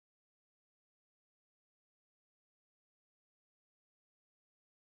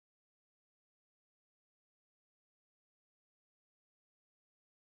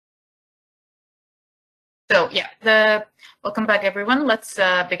So yeah, welcome back everyone. Let's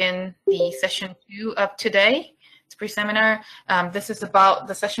begin the session 2 of today. It's pre-seminar. This is about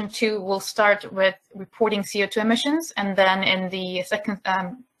the session 2. We'll start with reporting CO2 emissions, and then in the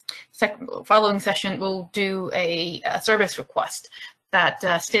following session, we'll do a service request that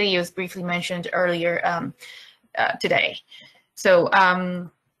Stelios briefly mentioned earlier today. So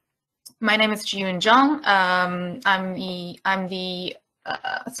my name is Jiyun Zhang. I'm the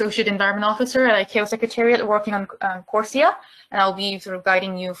Associate Environment Officer at ICAO Secretariat working on CORSIA, and I'll be sort of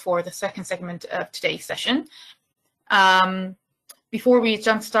guiding you for the second segment of today's session. Before we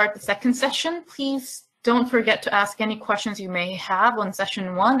jumpstart the second session, please don't forget to ask any questions you may have on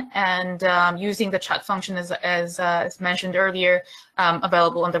session 1, and using the chat function as mentioned earlier,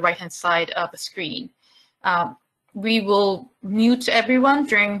 available on the right-hand side of the screen. We will mute everyone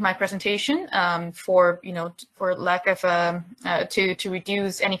during my presentation for lack of to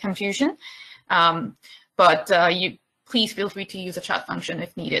reduce any confusion. But you please feel free to use the chat function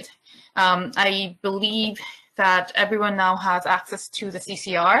if needed. I believe that everyone now has access to the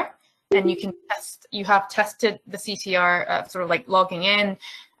CCR, and you have tested the CCR sort of like logging in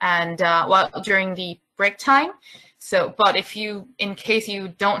and during the break time. So, but if in case you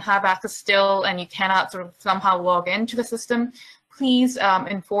don't have access still and you cannot sort of somehow log into the system, please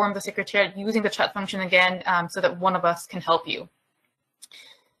inform the Secretariat using the chat function again so that one of us can help you.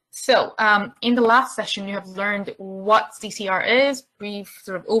 So in the last session, you have learned what CCR is, brief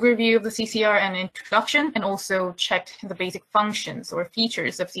sort of overview of the CCR and introduction, and also checked the basic functions or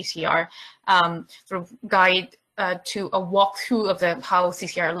features of CCR, sort of guide to a walkthrough of how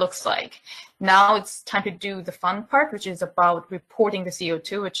CCR looks like. Now it's time to do the fun part, which is about reporting the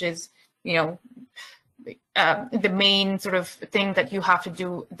CO2, which is, the main sort of thing that you have to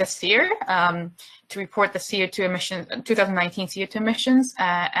do this year to report the CO2 emissions, 2019 CO2 emissions,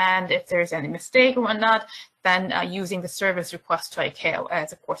 and if there's any mistake or whatnot, then using the service request to ICAO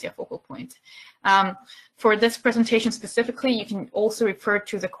as a CORSIA focal point. For this presentation specifically, you can also refer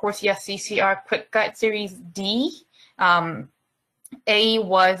to the CORSIA CCR Quick Guide Series D. A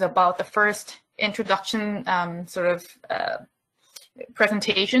was about the first introduction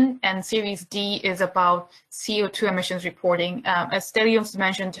presentation, and Series D is about CO2 emissions reporting. As Stelios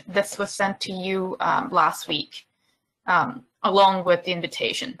mentioned, this was sent to you last week, along with the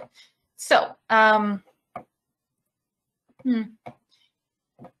invitation. So, I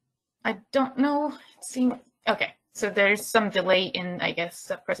don't know. Okay, so there's some delay in, I guess,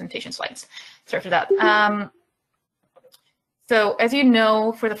 the presentation slides. Sorry for that. So as you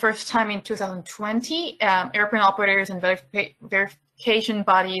know, for the first time in 2020, airplane operators and verification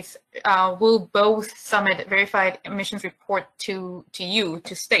bodies will both submit verified emissions report to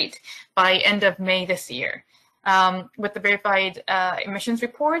state by end of May this year. With the verified emissions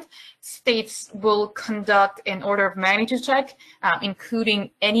report, states will conduct an order of magnitude check, including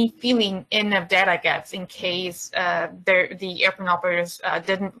any filling in of data gaps in case the airplane operators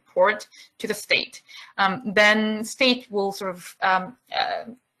didn't report to the state. Then state will sort of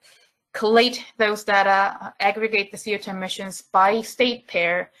collate those data, aggregate the CO2 emissions by state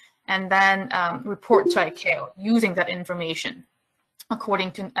pair, and then report to ICAO using that information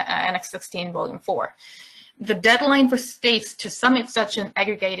according to Annex 16, Volume 4. The deadline for states to submit such an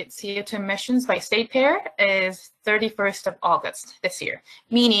aggregated CO2 emissions by state pair is 31st of August this year,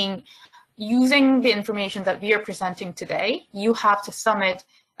 meaning using the information that we are presenting today, you have to submit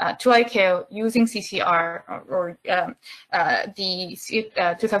to ICAO using CCR or the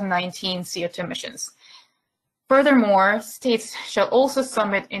 2019 CO2 emissions. Furthermore, states shall also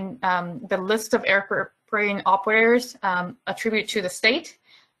submit in the list of airplane operators attributed to the state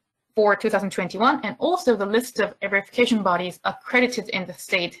for 2021, and also the list of verification bodies accredited in the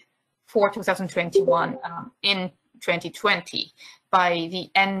state for 2021 in 2020 by the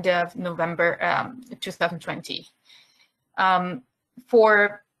end of November 2020.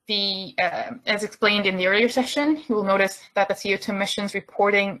 For the, as explained in the earlier session, you will notice that the CO2 emissions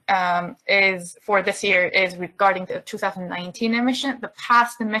reporting for this year is regarding the 2019 emission, the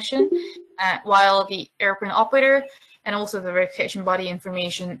past emission, while the airplane operator and also the verification body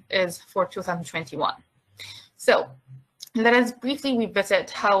information is for 2021. So let us briefly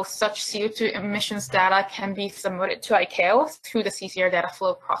revisit how such CO2 emissions data can be submitted to ICAO through the CCR data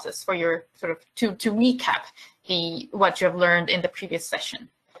flow process for your sort of to recap what you have learned in the previous session.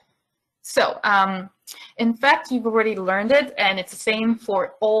 So in fact, you've already learned it, and it's the same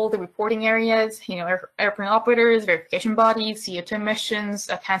for all the reporting areas, airplane operators, verification bodies, CO2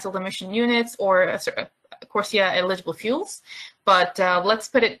 emissions, canceled emission units, or CORSIA eligible fuels. But let's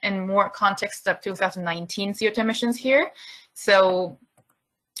put it in more context of 2019 CO2 emissions here. So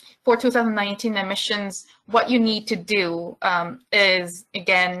for 2019 emissions, what you need to do is,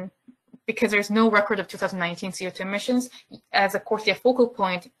 again, because there's no record of 2019 CO2 emissions, as a CORSIA focal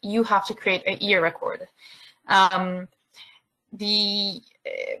point, you have to create a year record. Once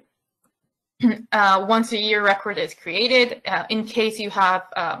a year record is created, in case you have,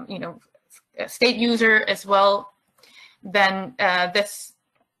 a state user as well, then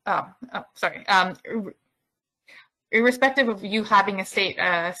irrespective of you having a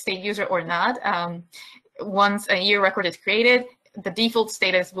state user or not, once a year record is created, the default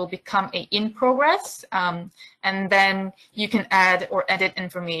status will become a in progress, and then you can add or edit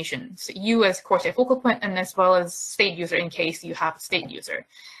information. So you as CORSIA focal point, and as well as state user in case you have a state user.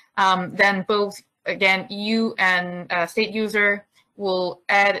 Then both, again, you and state user will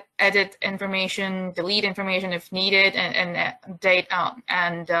edit information, delete information if needed, and date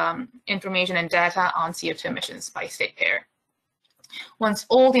information and data on CO2 emissions by state pair. Once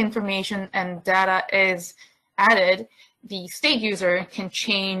all the information and data is added, the state user can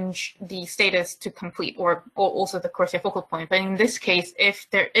change the status to complete, or also the CORSIA focal point. But in this case, if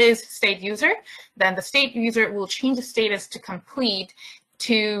there is state user, then the state user will change the status to complete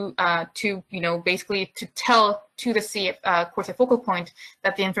to basically to tell to the CORSIA focal point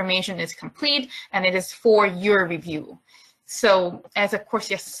that the information is complete and it is for your review. So as a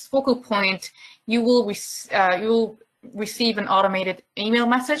CORSIA focal point, you will receive an automated email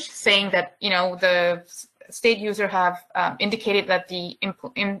message saying that the state user have indicated that the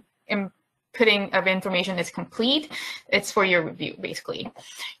inputting of information is complete. It's for your review, basically.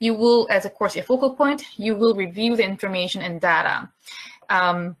 You will, as a CORSIA focal point, you will review the information and data.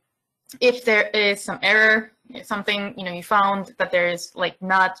 If there is some error, something you found that there is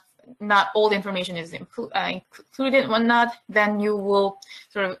not all the information is included and whatnot, then you will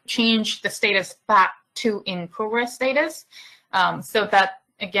sort of change the status back to in progress status, so that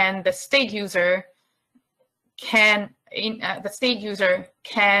again the state user can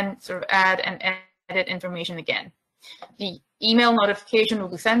sort of add and edit information again. The email notification will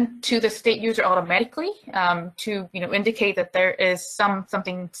be sent to the state user automatically to indicate that there is some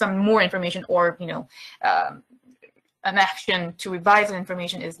more information, or an action to revise the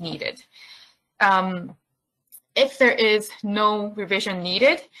information is needed. If there is no revision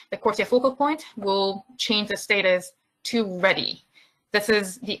needed, the CORSIA focal point will change the status to ready. This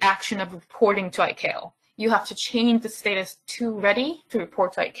is the action of reporting to ICAO. You have to change the status to ready to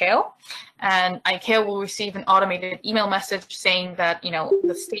report to ICAO, and ICAO will receive an automated email message saying that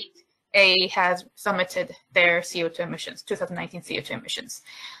the state A has submitted their CO2 emissions, 2019 CO2 emissions.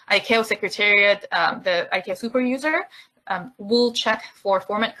 ICAO Secretariat, the ICAO super user, will check for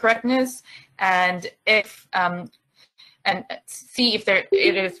format correctness and see if it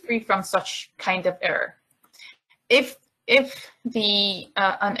is free from such kind of error. If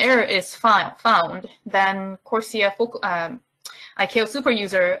an error is found, then CORSIA ICAO super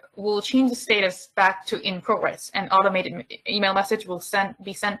user will change the status back to in progress. An automated email message will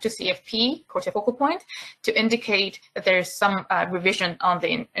be sent to CFP, CORSIA focal point, to indicate that there is some revision on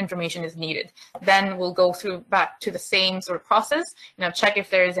the information is needed. Then we'll go back to the same sort of process, check if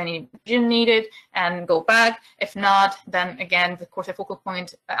there is any revision needed and go back. If not, then again, the CORSIA focal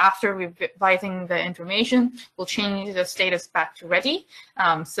point, after revising the information, will change the status back to ready,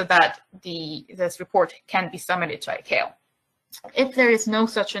 so that this report can be submitted to ICAO. If there is no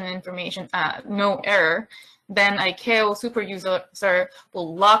such an information, no error, then ICAO super user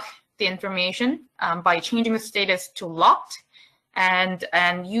will lock the information by changing the status to locked, and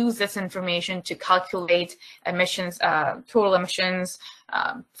use this information to calculate emissions, total emissions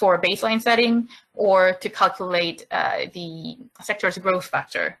for a baseline setting, or to calculate the sector's growth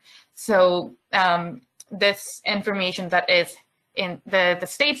factor. So this information that is in the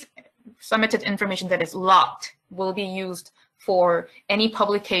state's submitted information that is locked will be used for any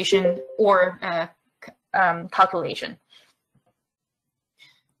publication or calculation.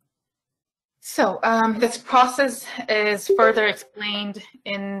 So this process is further explained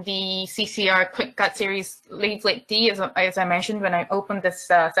in the CCR Quick Cut Series Leaflet D, as I mentioned when I opened this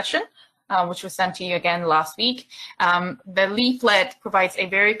session, which was sent to you again last week. The leaflet provides a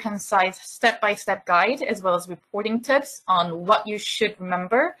very concise step-by-step guide, as well as reporting tips on what you should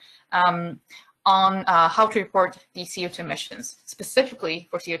remember on how to report the CO2 emissions, specifically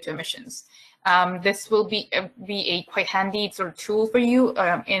for CO2 emissions. This will be a quite handy sort of tool for you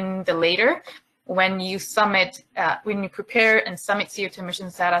in the later, when you prepare and submit CO2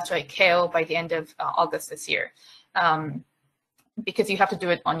 emissions data to ICAO by the end of August this year, because you have to do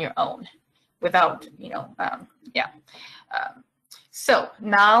it on your own without, So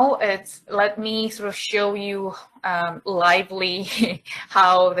now let me sort of show you lively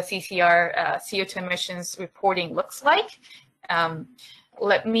how the CCR CO2 emissions reporting looks like.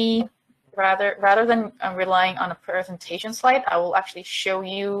 Let me, rather than relying on a presentation slide, I will actually show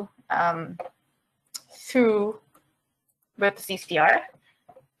you through with the CCR.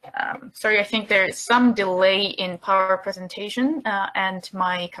 Sorry, I think there is some delay in power presentation and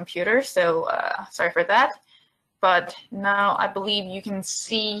my computer, so sorry for that. But now I believe you can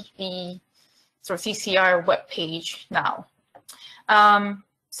see the sort of CCR webpage now.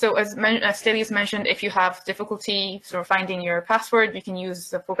 So as Stelios mentioned, if you have difficulty sort of finding your password, you can use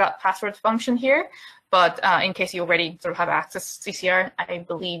the forgot password function here. But in case you already sort of have access to CCR, I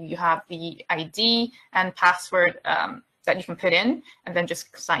believe you have the ID and password that you can put in and then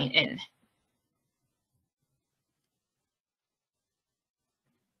just sign in.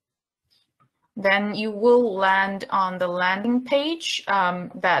 Then you will land on the landing page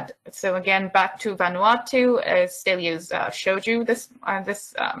so again, back to Vanuatu, as Stelios showed you this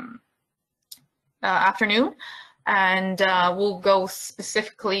afternoon. And we'll go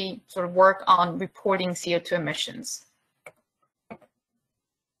specifically sort of work on reporting CO2 emissions.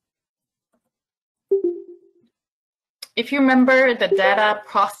 If you remember the data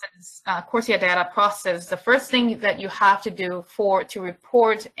process, CORSIA data process, the first thing that you have to do to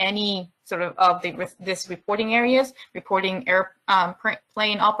report any sort of this reporting areas, reporting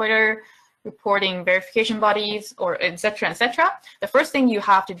airplane operator, reporting verification bodies, or et cetera, the first thing you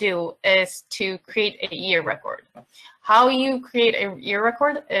have to do is to create a year record. How you create a year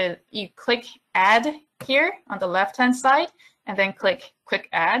record is you click Add here on the left-hand side, and then click Quick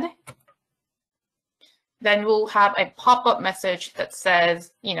Add. Then we'll have a pop-up message that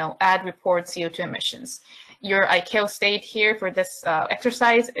says, add report CO2 emissions. Your ICAO state here for this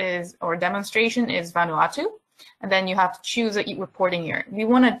exercise or demonstration is Vanuatu. And then you have to choose a reporting year. We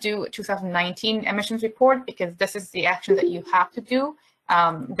want to do a 2019 emissions report because this is the action that you have to do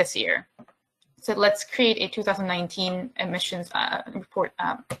this year. So let's create a 2019 emissions report.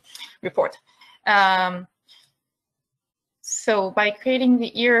 So by creating the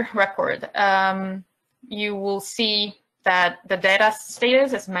year record, you will see that the data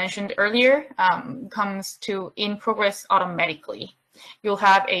status, as mentioned earlier, comes to in progress automatically. You'll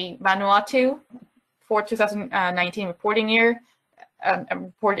have a Vanuatu for 2019 reporting year,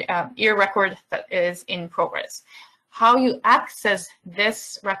 year record that is in progress. How you access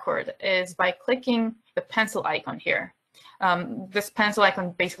this record is by clicking the pencil icon here. This pencil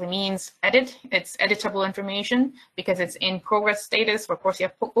icon basically means edit. It's editable information because it's in progress status for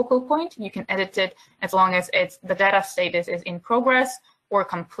CORSIA Focal Point. You can edit it as long as the data status is in progress or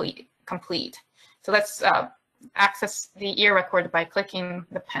complete. So let's access the year record by clicking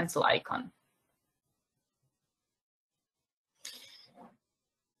the pencil icon.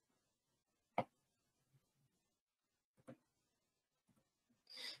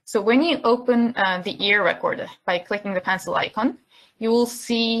 So when you open the year record by clicking the pencil icon, you will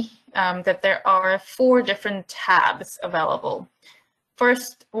see that there are 4 different tabs available.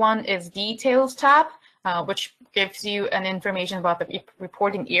 First one is Details tab, which gives you an information about the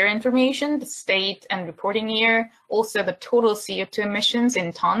reporting year information, the state and reporting year, also the total CO2 emissions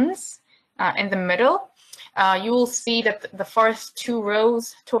in tons. In the middle, you will see that the first 2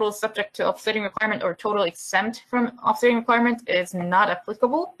 rows, total subject to offsetting requirement or total exempt from offsetting requirement, is not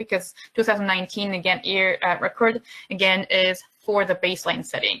applicable because 2019 again year record again is for the baseline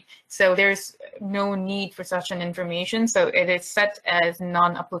setting. So there's no need for such an information. So it is set as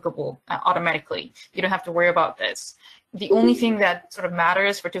non-applicable automatically. You don't have to worry about this. The only thing that sort of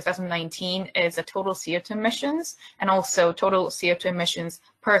matters for 2019 is the total CO2 emissions and also total CO2 emissions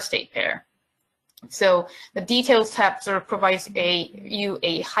per state pair. So the Details tab sort of provides you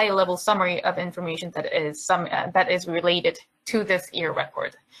a high-level summary of information that is related to this year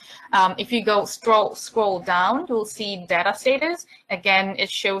record. If you go scroll down, you'll see data status. Again, it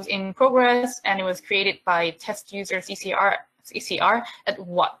shows in progress, and it was created by test user CCR at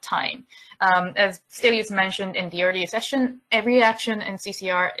what time. As Stelios mentioned in the earlier session, every action in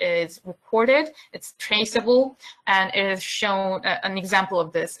CCR is recorded, it's traceable, and it is shown, an example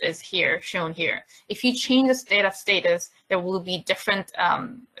of this is shown here. If you change this data status, there will be different,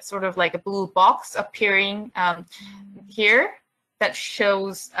 sort of like a blue box appearing here that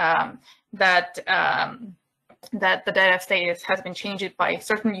shows that the data status has been changed by a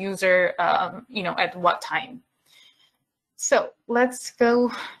certain user, at what time. So let's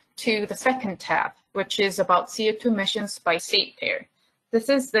go to the second tab, which is about CO2 emissions by state pair. This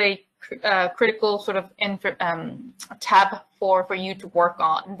is the critical sort of tab for you to work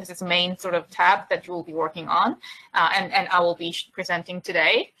on. This is the main sort of tab that you will be working on, and I will be presenting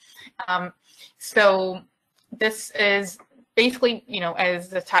today. So this is basically, as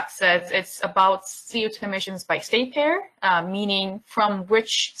the tab says, it's about CO2 emissions by state pair, meaning from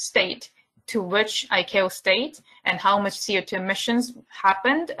which state to which ICAO state and how much CO2 emissions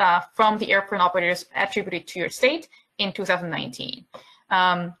happened from the airplane operators attributed to your state in 2019.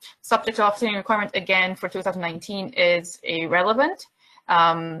 Subject to offsetting requirement, again, for 2019 is irrelevant.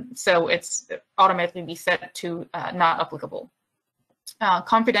 So it's automatically be set to not applicable.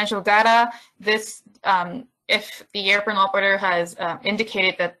 Confidential data, this, if the airplane operator has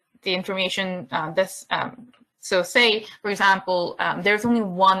indicated that the information, so say, for example, there's only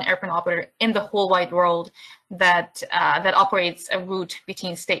one airplane operator in the whole wide world that operates a route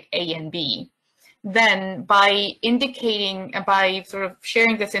between state A and B. Then by indicating, by sort of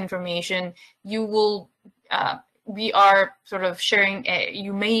sharing this information, you will, we are sort of sharing,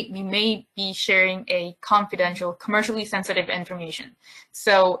 we may be sharing a confidential, commercially sensitive information.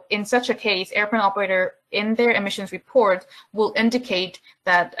 So in such a case, airplane operator in their emissions report will indicate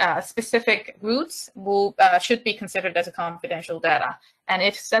that specific routes will should be considered as a confidential data. And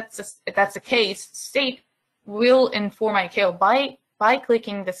if that's the case, state will inform ICAO by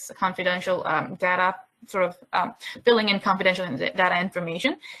clicking this confidential data, sort of filling in confidential data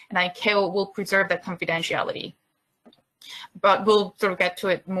information, and ICAO will preserve that confidentiality. But we'll sort of get to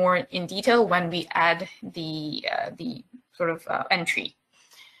it more in detail when we add the sort of entry.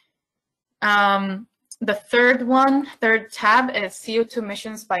 The third tab is CO2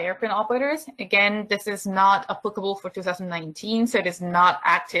 emissions by airplane operators. Again, this is not applicable for 2019, so it is not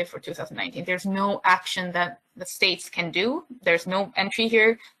active for 2019. There's no action that the states can do. There's no entry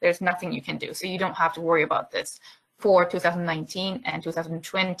here. There's nothing you can do. So you don't have to worry about this for 2019 and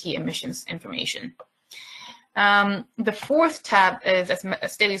 2020 emissions information. The fourth tab is, as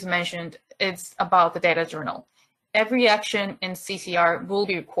Stelios mentioned, it's about the data journal. Every action in CCR will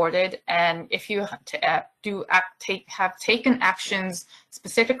be recorded, and if you have taken actions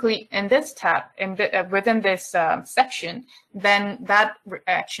specifically in this tab, within this section, then that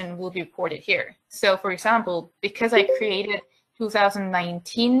action will be recorded here. So, for example, because I created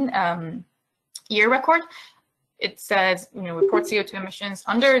 2019 year record, it says, report CO2 emissions.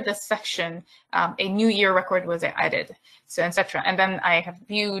 Under this section, a new year record was added, so etc. And then I have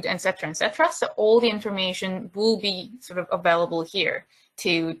viewed, etc., etc. So all the information will be sort of available here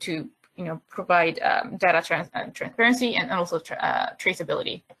to provide data transparency and also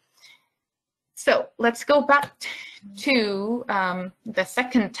traceability. So let's go back to the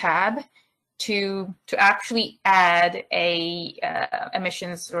second tab to actually add a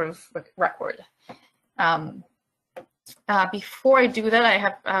emissions sort of record. Before I do that, I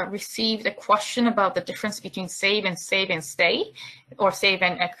have received a question about the difference between save and stay, or save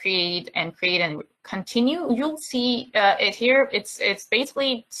and create and continue. You'll see it here. It's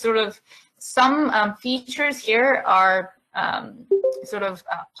basically sort of some features here are sort of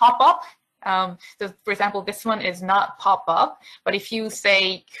pop up. So for example, this one is not pop up, but if you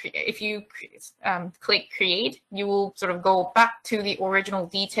say, click create, you will sort of go back to the original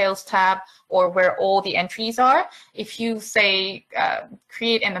details tab or where all the entries are. If you say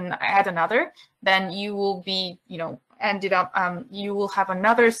create and then add another, then you will be, ended up, you will have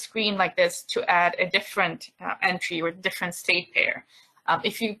another screen like this to add a different entry or different state pair.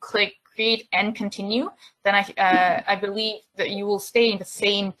 If you click create and continue, then I believe that you will stay in the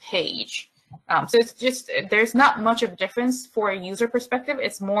same page. So it's just, there's not much of a difference for a user perspective.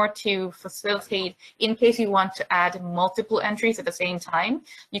 It's more to facilitate, in case you want to add multiple entries at the same time,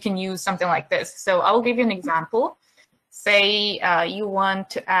 you can use something like this. So I'll give you an example. Say you want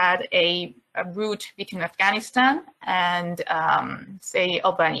to add a route between Afghanistan and say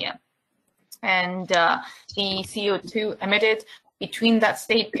Albania. And the CO2 emitted between that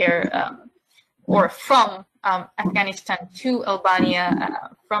state pair or from Afghanistan to Albania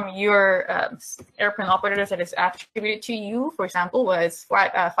from your airplane operators that is attributed to you, for example, was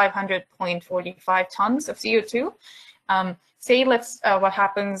 500.45 tons of CO2. Say what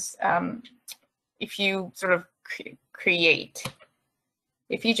happens if you sort of create.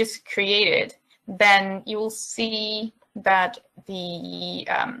 If you just create it, then you will see that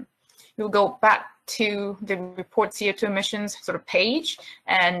you'll go back to the report CO2 emissions sort of page,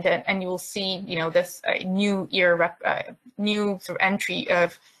 and you will see, this new year new sort of entry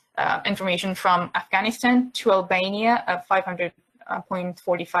of information from Afghanistan to Albania of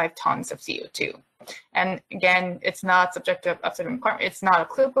 500.45 tons of CO2. And again, it's not subject to offsetting requirement. It's not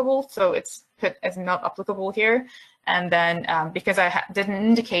applicable, so it's put as not applicable here. And then because I didn't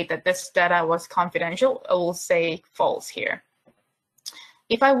indicate that this data was confidential, it will say false here.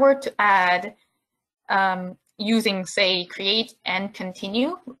 If I were to add using, say, create and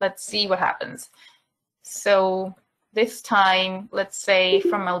continue, let's see what happens. So this time, let's say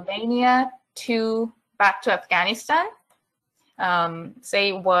from Albania to back to Afghanistan,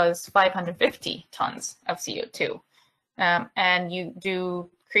 say was 550 tons of CO2. And you do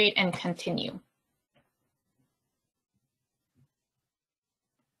create and continue.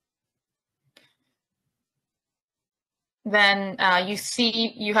 Then you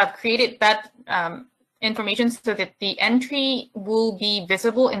see you have created that information so that the entry will be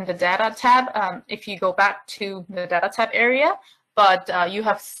visible in the data tab if you go back to the data tab area, but you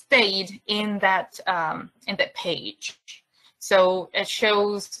have stayed in that page. So it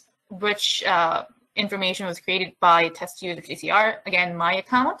shows which information was created by test user CCR, again, my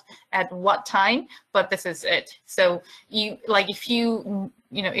account, at what time, but this is it. So you, like, if you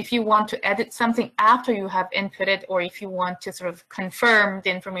want to edit something after you have inputted, or if you want to sort of confirm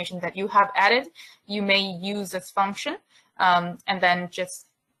the information that you have added, you may use this function. And then just,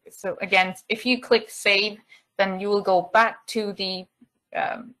 so again, if you click save, then you will go back to the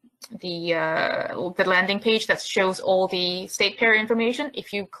landing page that shows all the state pair information.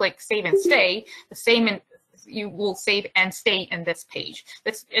 If you click save and stay, you will save and stay in this page.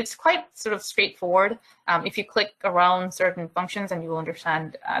 It's quite sort of straightforward. If you click around certain functions, and you will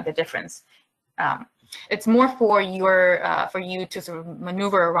understand the difference. It's more for you to sort of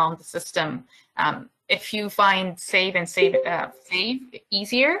maneuver around the system. If you find save and save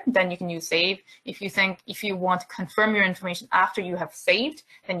easier, then you can use save. If you want to confirm your information after you have saved,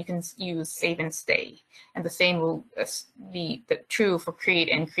 then you can use save and stay. And the same will be true for create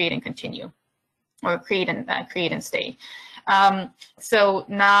and continue, or create and stay. So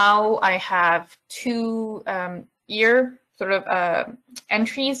now I have two year sort of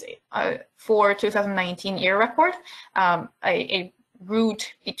entries for 2019 year record, a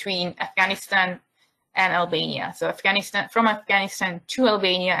route between Afghanistan and Albania. So from Afghanistan to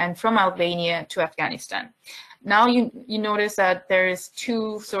Albania, and from Albania to Afghanistan. Now you notice that there is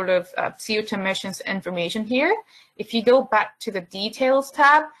two sort of CO2 emissions information here. If you go back to the details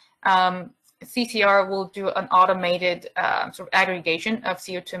tab, CCR will do an automated sort of aggregation of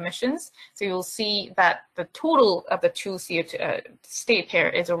CO2 emissions. So you'll see that the total of the two CO2 state pair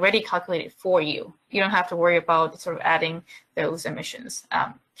is already calculated for you. You don't have to worry about sort of adding those emissions.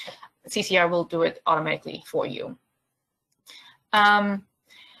 CCR will do it automatically for you.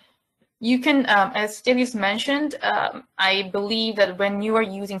 You can, as Debbie's mentioned, I believe that when you are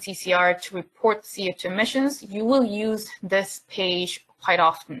using CCR to report CO2 emissions, you will use this page quite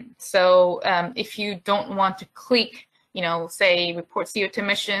often. So if you don't want to click, say report CO2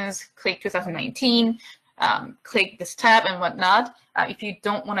 emissions, click 2019, click this tab and whatnot. If you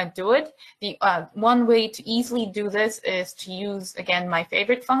don't want to do it, the one way to easily do this is to use, again, my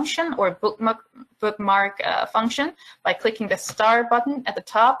favorite function, or bookmark function, by clicking the star button at the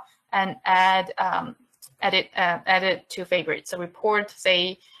top and add it to favorite. So report,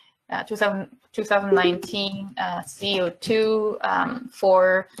 say, 2019 CO2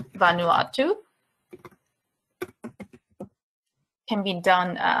 for Vanuatu can be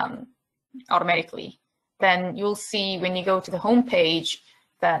done automatically. Then you'll see when you go to the home page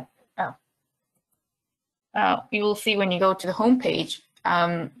that you will see when you go to the home page,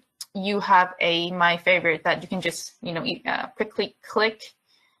 you have a my favorite that you can just quickly click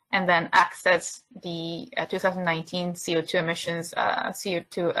and then access the 2019 CO2 emissions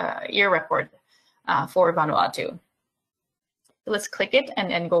CO2 year record for Vanuatu. So let's click it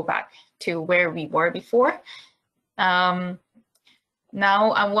and then go back to where we were before.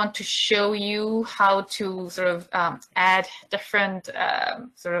 Now I want to show you how to sort of add different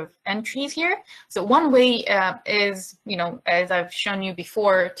sort of entries here. So one way is, as I've shown you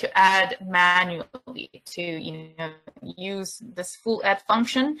before, to add manually, to use this full add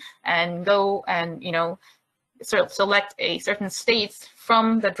function and go and sort of select a certain states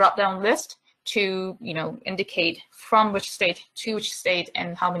from the drop-down list to indicate from which state to which state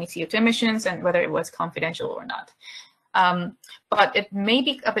and how many CO2 emissions and whether it was confidential or not. But it may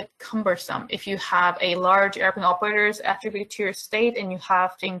be a bit cumbersome if you have a large airplane operators attributed to your state and you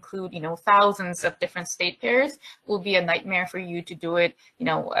have to include, thousands of different state pairs. It will be a nightmare for you to do it,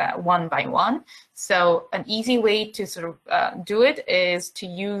 one by one. So an easy way to sort of do it is to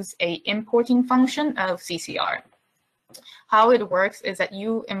use a importing function of CCR. How it works is that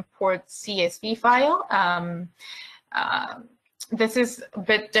you import CSV file. this is a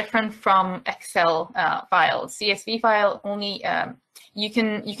bit different from Excel files. CSV file only you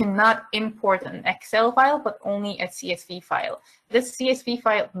cannot import an Excel file, but only a CSV file. This CSV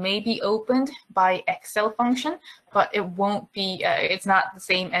file may be opened by Excel function, but it won't be. It's not the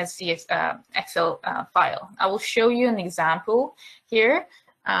same as Excel file. I will show you an example here.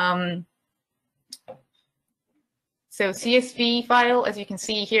 So CSV file, as you can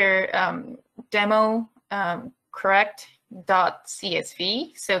see here, demo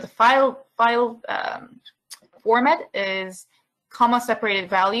correct.csv. So the file format is comma separated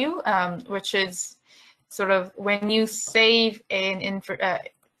value, which is sort of when you save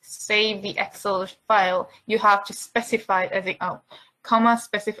save the Excel file, you have to specify it as a comma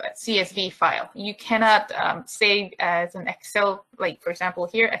specified CSV file. You cannot save as an Excel, like for example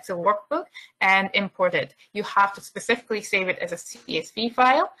here, Excel workbook, and import it. You have to specifically save it as a CSV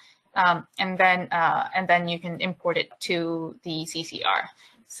file, and then you can import it to the CCR.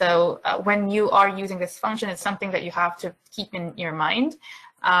 So when you are using this function, it's something that you have to keep in your mind,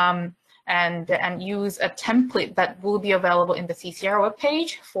 and use a template that will be available in the CCR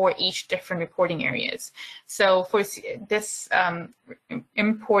webpage for each different reporting areas. So for this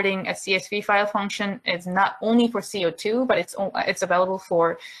importing a CSV file function is not only for CO2, but it's available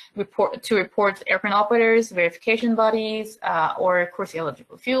for report airplane operators, verification bodies, or CORSIA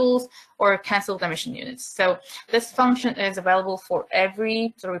eligible fuels, or canceled emission units. So this function is available for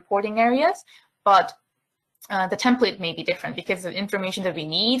every sort of reporting areas, but the template may be different because the information that we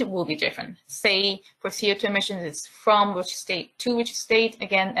need will be different. Say for CO2 emissions, it's from which state to which state,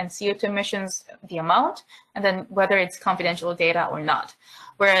 again, and CO2 emissions, the amount, and then whether it's confidential data or not.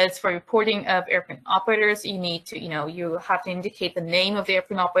 Whereas for reporting of airplane operators, you need to, you have to indicate the name of the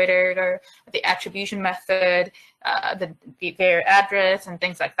airplane operator, the attribution method, their address, and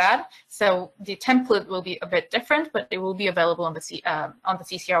things like that. So the template will be a bit different, but it will be available on the CCR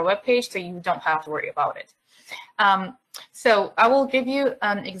webpage, so you don't have to worry about it. So I will give you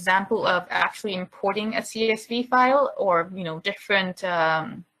an example of actually importing a CSV file or different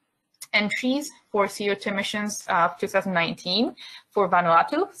entries for CO2 emissions of 2019 for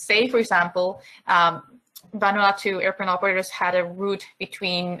Vanuatu. Say, for example, Vanuatu airplane operators had a route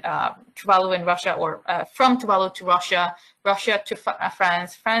between Tuvalu and Russia, or from Tuvalu to Russia, Russia to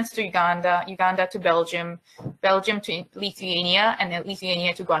France, France to Uganda, Uganda to Belgium, Belgium to Lithuania, and then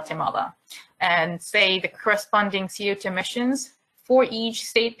Lithuania to Guatemala. And say the corresponding CO2 emissions for each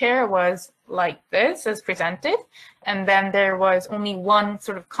state pair was like this, as presented. And then there was only one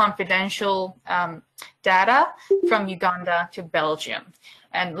sort of confidential data from Uganda to Belgium.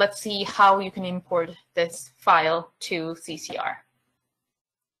 And let's see how you can import this file to CCR.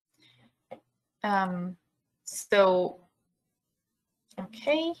 Okay. Let's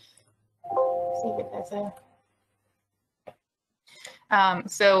see if there's a.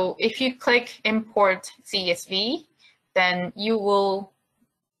 So if you click import CSV, then you will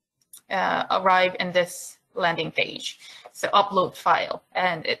arrive in this landing page. So upload file,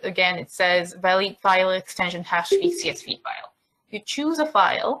 and again it says valid file extension #v CSV file. You choose a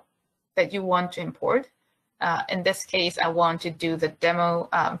file that you want to import. In this case, I want to do the demo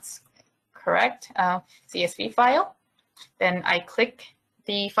correct CSV file. Then I click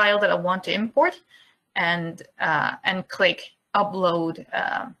the file that I want to import, and click upload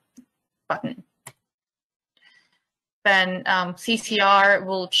button. Then CCR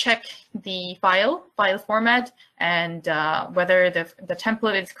will check the file format and whether the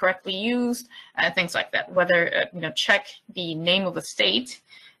template is correctly used, and things like that. Whether check the name of the state,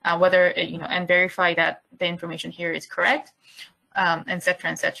 whether and verify that the information here is correct,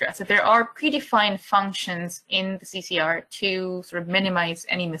 etc., etc. So there are predefined functions in the CCR to sort of minimize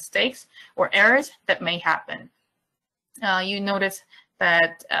any mistakes or errors that may happen. You notice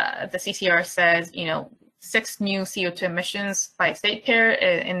that the CCR says 6 new CO2 emissions by state pair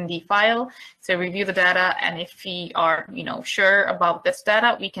in the file. So review the data, and if we are sure about this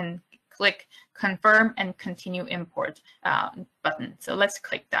data, we can click confirm and continue import button. So let's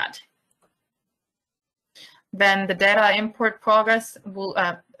click that. Then the data import progress will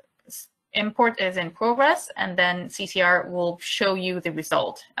import is in progress, and then CCR will show you the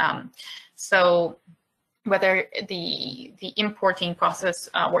result. So whether the importing process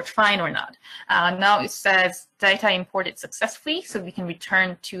worked fine or not. Now it says data imported successfully, so we can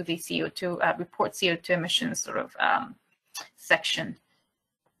return to the CO2 report CO2 emissions sort of section.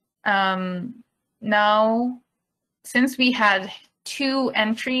 Now, since we had 2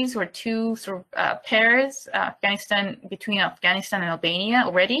 entries or 2 sort of pairs, between Afghanistan and Albania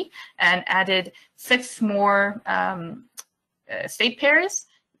already, and added 6 more state pairs,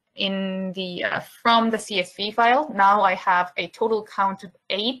 in the from the CSV file, now I have a total count of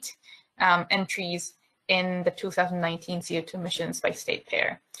 8 entries in the 2019 CO2 emissions by state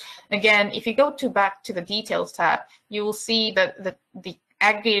pair. Again, if you go back to the details tab, you will see that the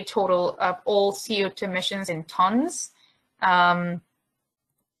aggregated total of all CO2 emissions in tons.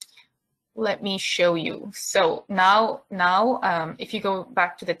 Let me show you. So now, if you go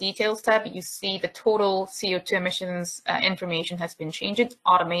back to the details tab, you see the total CO2 emissions information has been changed,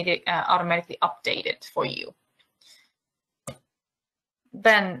 automatically updated for you.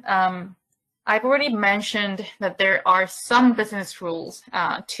 Then I've already mentioned that there are some business rules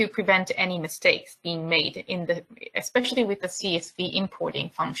to prevent any mistakes being made especially with the CSV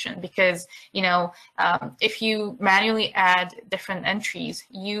importing function, because if you manually add different entries,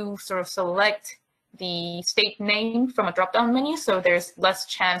 you sort of select the state name from a drop-down menu, so there's less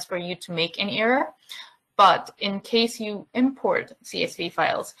chance for you to make any error. But in case you import CSV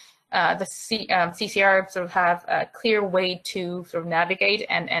files, the CCR sort of have a clear way to sort of navigate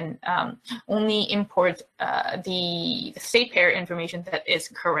and only import the state pair information that is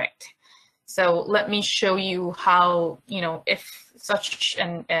correct. So let me show you how, if such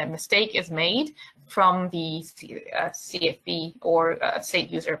a mistake is made from the CFV or state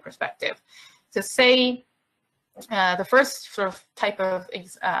user perspective. So say the first sort of type of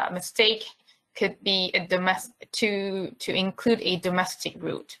mistake could be to include a domestic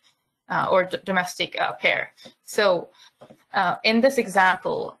route. Or domestic pair. So in this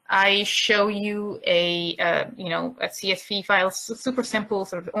example, I show you a CSV file, super simple,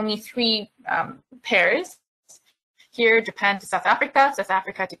 sort of only 3 pairs. Here, Japan to South Africa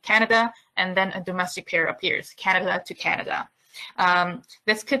to Canada, and then a domestic pair appears, Canada to Canada.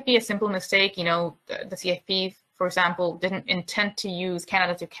 This could be a simple mistake. The CFP, for example, didn't intend to use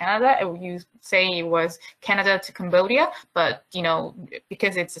Canada to Canada. You say it was Canada to Cambodia, but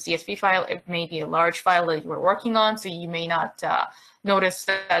because it's a CSV file, it may be a large file that you were working on, so you may not notice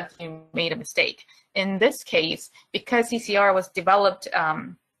that you made a mistake. In this case, because CCR was developed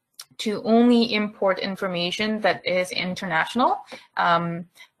to only import information that is international,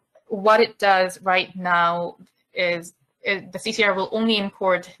 what it does right now is the CCR will only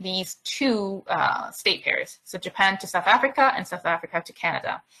import these 2 state pairs, so Japan to South Africa and South Africa to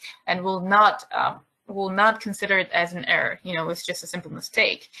Canada, and will not consider it as an error. It's just a simple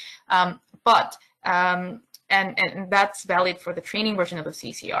mistake. And that's valid for the training version of the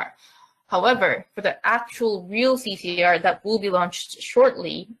CCR. However, for the actual real CCR that will be launched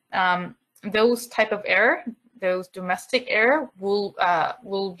shortly, those type of error, those domestic error,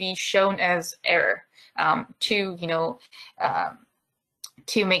 will be shown as error.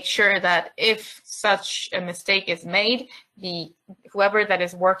 To make sure that if such a mistake is made, whoever that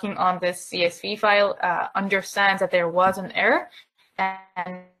is working on this CSV file understands that there was an error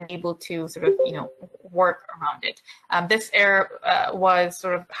and able to sort of work around it. This error was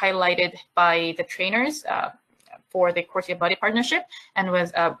sort of highlighted by the trainers for the CORSIA Buddy Partnership, and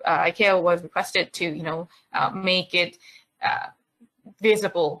ICAO was requested to make it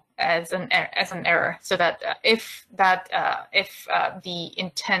visible as an error, so that if the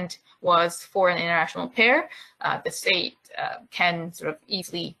intent was for an international pair, the state can sort of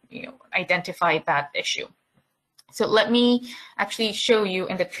easily identify that issue. So let me actually show you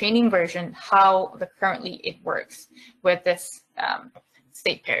in the training version how currently it works with this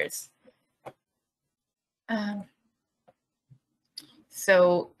state pairs.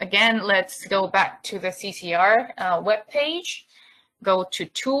 So again, let's go back to the CCR web page. Go to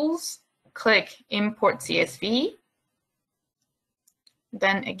Tools, click Import CSV.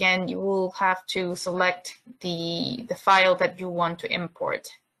 Then again, you will have to select the file that you want to import.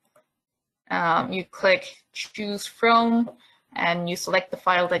 You click Choose From, and you select the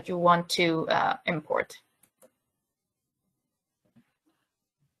file that you want to import.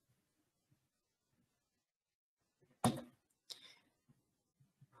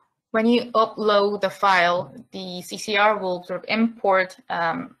 When you upload the file, the CCR will sort of import,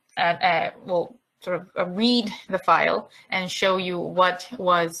 will sort of read the file and show you what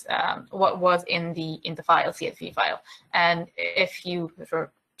was in the file, CSV file. And if you sort of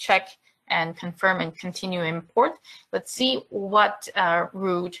check and confirm and continue import, let's see what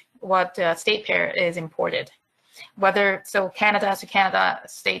route, what state pair is imported. Whether Canada to Canada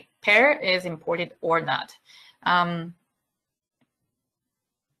state pair is imported or not.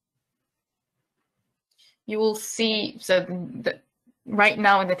 You will see, right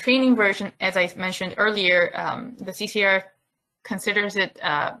now in the training version, as I mentioned earlier, the CCR considers it,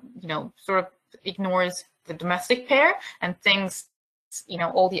 sort of ignores the domestic pair and thinks,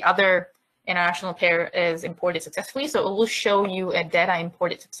 all the other international pair is imported successfully. So it will show you a data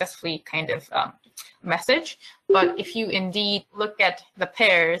imported successfully kind of message. But if you indeed look at the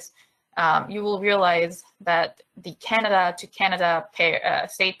pairs, you will realize that the Canada to Canada pair,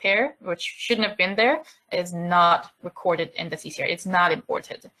 state pair, which shouldn't have been there, is not recorded in the CCR. It's not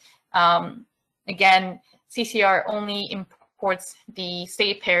imported. Again, CCR only imports the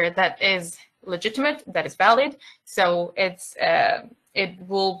state pair that is legitimate, that is valid. So it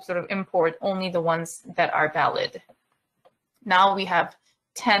will sort of import only the ones that are valid. Now we have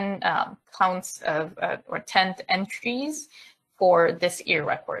 10 counts of, or 10 entries for this year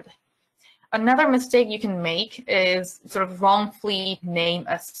record. Another mistake you can make is sort of wrongfully name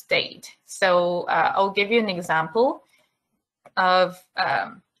a state. So I'll give you an example of,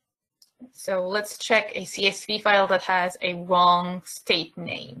 so let's check a CSV file that has a wrong state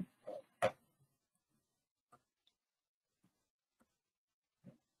name.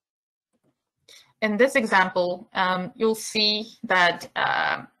 In this example, you'll see that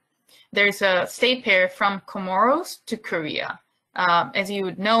there's a state pair from Comoros to Korea. As you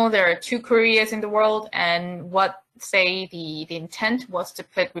would know, there are 2 Koreas in the world, and what say the intent was to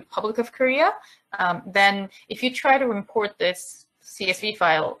put Republic of Korea. Then if you try to import this CSV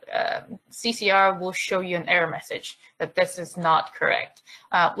file, CCR will show you an error message that this is not correct.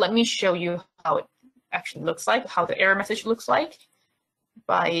 Let me show you how it actually looks like, how the error message looks like,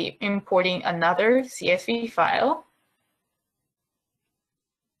 by importing another CSV file.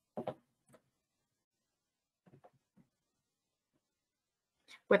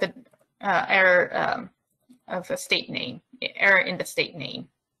 With an error of a state name, error in the state name.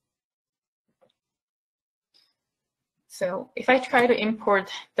 So if I try to import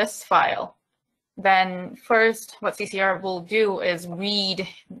this file, then first what CCR will do is read,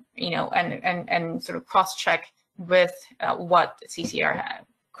 and sort of cross-check with what CCR has,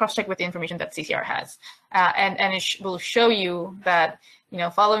 cross-check with the information that CCR has, and it will show you that,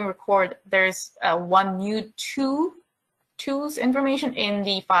 following record, there's one new tools information in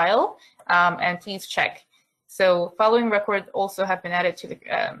the file, and please check. So following record also have been added to the,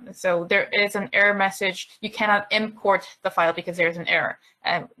 so there is an error message. You cannot import the file because there's an error,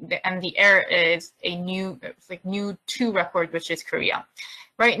 and the error is a new to record, which is Korea.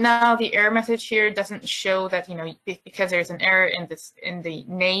 Right now, the error message here doesn't show that, because there's an error in the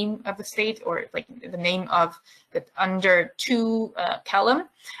name of the state, or like the name of the under to column.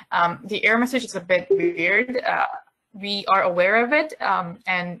 The error message is a bit weird. We are aware of it,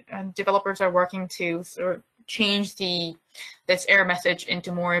 and developers are working to sort of change this error message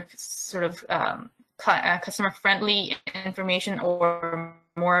into more sort of customer-friendly information, or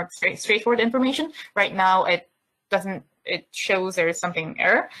more straightforward information. Right now, it doesn't. It shows there is something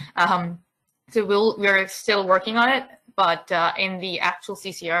error. So we're still working on it, but in the actual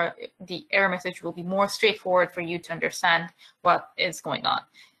CCR, the error message will be more straightforward for you to understand what is going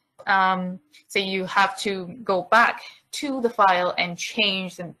on. So you have to go back to the file and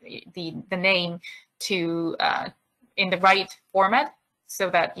change the name to in the right format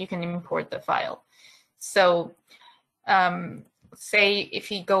so that you can import the file. So say if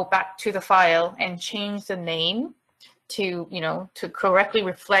you go back to the file and change the name to to correctly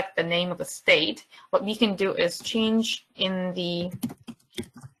reflect the name of the state, what we can do is change in the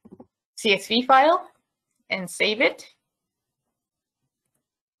CSV file and save it,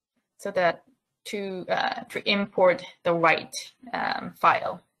 so that to import the right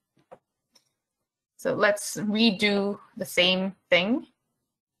file. So let's redo the same thing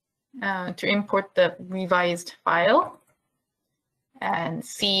to import the revised file and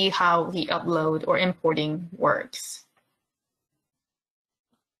see how the upload or importing works.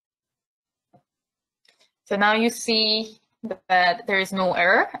 So now you see that there is no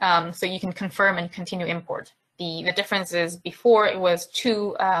error, so you can confirm and continue import. The difference is before it was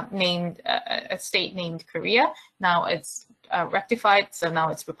a state named Korea. Now it's rectified, so now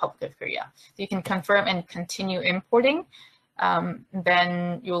it's Republic of Korea. So you can confirm and continue importing.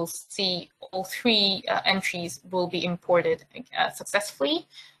 Then you'll see all 3 entries will be imported successfully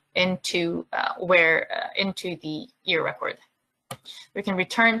into into the year record. We can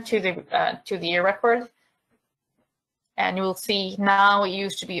return to the year record. And you will see now it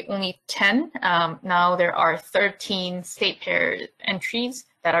used to be only 10. Now there are 13 state pair entries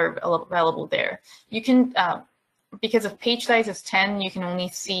that are available there. You can, because of page size is 10, you can only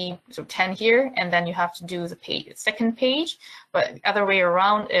see 10 here, and then you have to do the second page. But the other way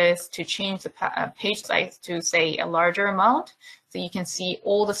around is to change the page size to, say, a larger amount, so you can see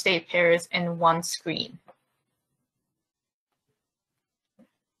all the state pairs in one screen.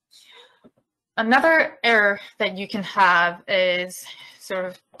 Another error that you can have is, sort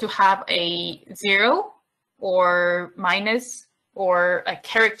of to have a 0 or minus or a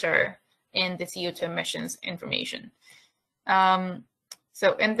character in the CO2 emissions information.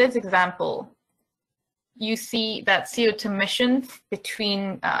 So in this example, you see that CO2 emission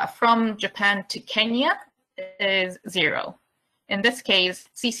between from Japan to Kenya is 0. In this case,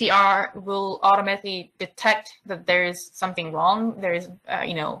 CCR will automatically detect that there's something wrong. There's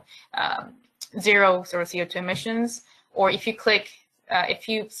 0 sort of CO2 emissions. Or if you click, if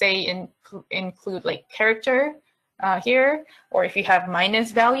you say include like character here, or if you have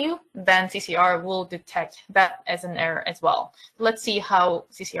minus value, then CCR will detect that as an error as well. Let's see how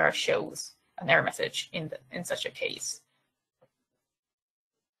CCR shows an error message in such a case.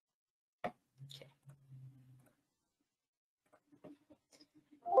 Okay.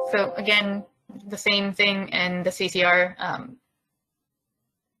 So again, the same thing in the CCR.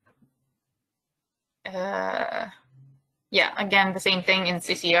 Yeah, again, the same thing in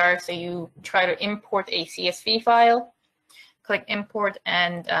CCR. So you try to import a CSV file, click import,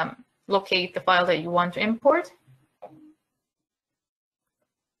 and locate the file that you want to import.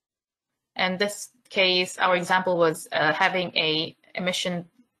 And this case, our example was having a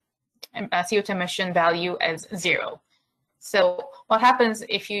CO2 emission value as 0. So what happens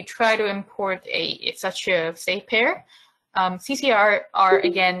if you try to import such a safe pair? CCR are,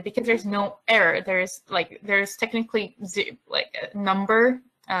 again, because there's no error, there's technically like a number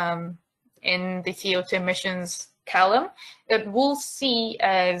in the CO2 emissions column, it will see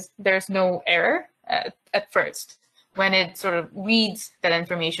as there's no error at first when it sort of reads that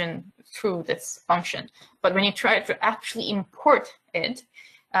information through this function. But when you try to actually import it,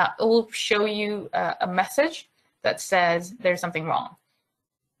 it will show you a message that says there's something wrong.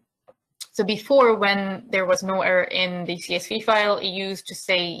 So before, when there was no error in the CSV file, it used to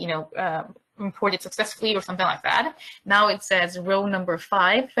say, imported successfully or something like that. Now it says row number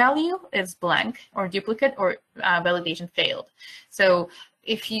 5 value is blank or duplicate or validation failed. So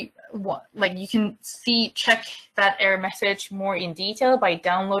if you want, you can check that error message more in detail by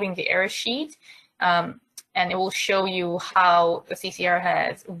downloading the error sheet, and it will show you how the CCR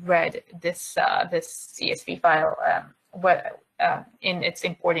has read this CSV file in its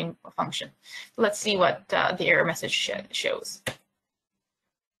importing function. Let's see what the error message shows.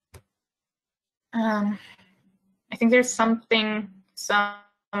 I think there's some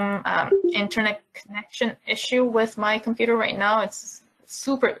internet connection issue with my computer right now. It's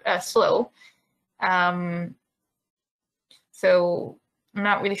super slow. So I'm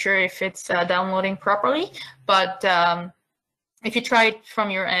not really sure if it's downloading properly, but if you try it from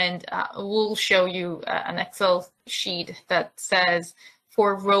your end, we'll show you an Excel sheet that says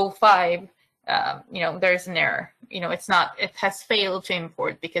for row 5, there's an error. It has failed to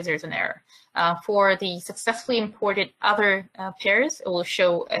import because there's an error. For the successfully imported other pairs, it will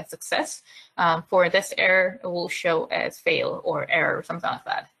show as success. For this error, it will show as fail or error or something like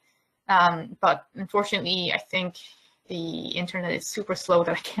that. But unfortunately, I think the internet is super slow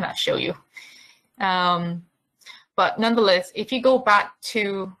that I cannot show you. But nonetheless, if you go back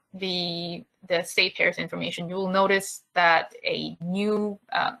to the state pairs information, you will notice that a new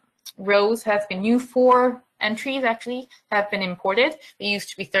rows has been, new 4 entries actually have been imported. They used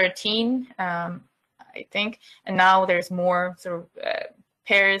to be 13, I think, and now there's more sort of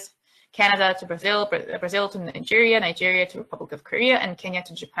pairs: Canada to Brazil, Brazil to Nigeria, Nigeria to Republic of Korea, and Kenya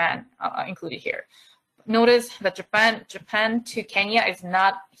to Japan included here. Notice that Japan to Kenya is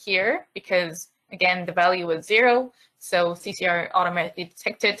not here because, again, the value was 0, so CCR automatically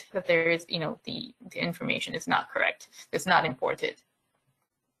detected that there is, the information is not correct. It's not imported.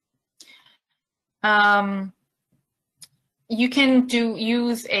 You can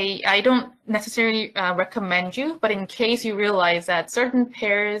I don't necessarily recommend you, but in case you realize that certain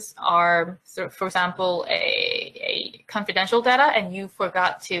pairs are, for example, a confidential data, and you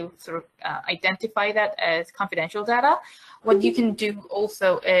forgot to sort of identify that as confidential data, what you can do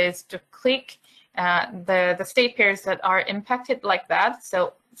also is to click the state pairs that are impacted like that.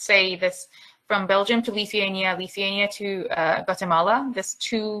 So say this from Belgium to Lithuania, Lithuania to Guatemala, this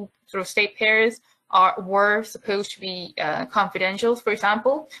 2 sort of state pairs were supposed to be confidential, for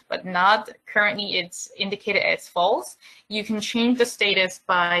example, but not. Currently, it's indicated as false. You can change the status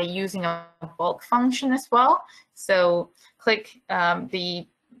by using a bulk function as well. So click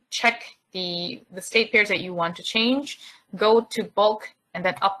check the state pairs that you want to change, go to bulk, and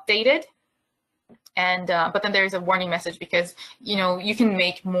then update it. And but then there's a warning message because you can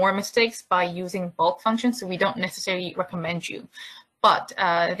make more mistakes by using bulk functions, so we don't necessarily recommend you. But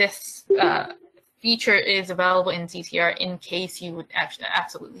this feature is available in CCR in case you would actually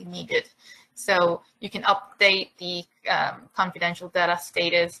absolutely need it. So you can update the confidential data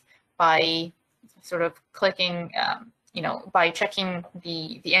status by sort of clicking, by checking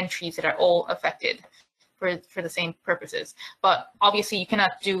the entries that are all affected for the same purposes. But obviously you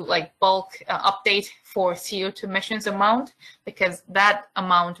cannot do like bulk update for CO2 emissions amount, because that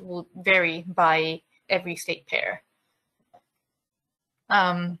amount will vary by every state pair.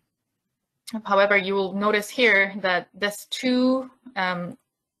 However, you will notice here that this two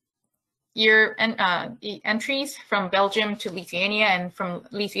year entries from Belgium to Lithuania and from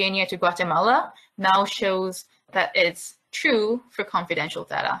Lithuania to Guatemala now shows that it's true for confidential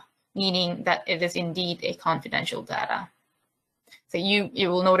data, meaning that it is indeed a confidential data. So you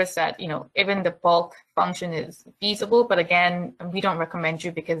will notice that, even the bulk function is feasible, but again, we don't recommend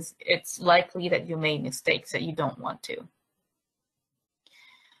you because it's likely that you made mistakes that you don't want to.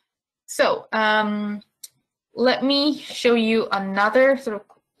 So let me show you another sort of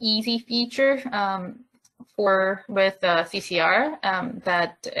easy feature with CCR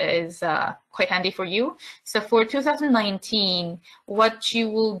that is quite handy for you. So for 2019, what you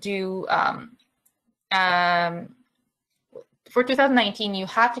will do, for 2019, you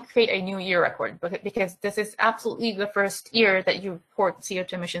have to create a new year record because this is absolutely the first year that you report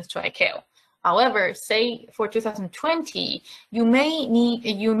CO2 emissions to ICAO. However, say for 2020, you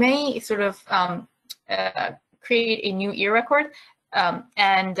may sort of create a new year record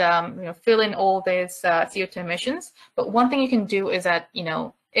and fill in all these CO2 emissions. But one thing you can do is that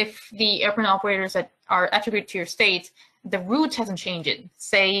if the airplane operators that are attributed to your state, the route hasn't changed.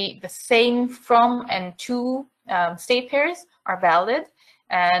 Say the same from and to state pairs are valid,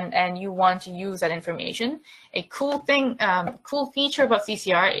 and you want to use that information. A cool feature about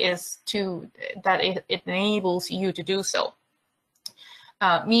CCR is that it enables you to do so.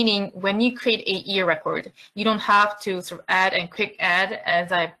 Meaning when you create a year record, you don't have to sort of add and quick add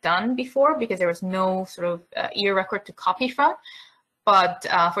as I've done before because there was no sort of year record to copy from. But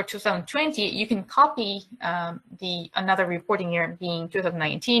for 2020, you can copy another reporting year, being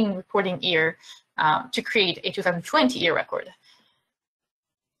 2019 reporting year, to create a 2020 year record.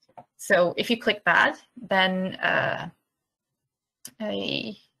 So if you click that, then add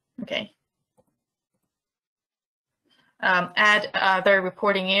other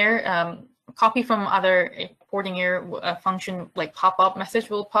reporting year, copy from other reporting year function like pop-up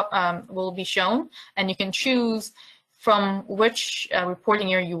message will be shown, and you can choose from which reporting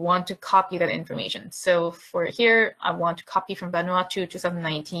year you want to copy that information. So for here, I want to copy from Vanuatu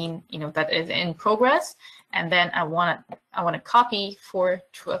 2019, that is in progress, and then I want to copy for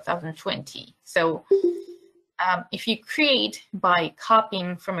 2020. So if you create by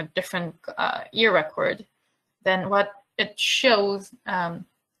copying from a different year record, then what it shows,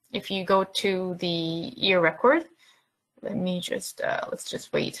 if you go to the year record, let's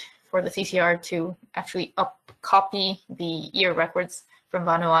just wait for the CCR to actually copy the year records from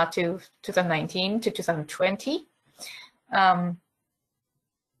Vanuatu 2019 to 2020.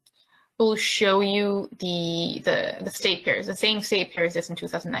 Will show you the state pairs, the same state pairs as in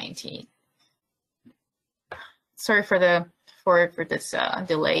 2019. Sorry for this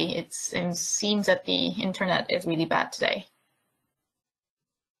delay. It seems that the internet is really bad today.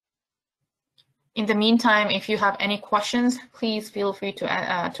 In the meantime, if you have any questions, please feel free to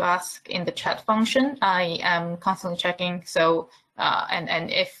ask in the chat function. I am constantly checking, so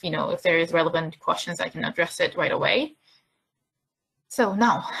and if there is relevant questions, I can address it right away. So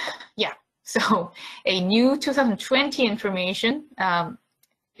now, so a new 2020 information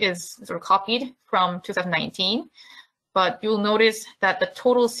is sort of copied from 2019, but you'll notice that the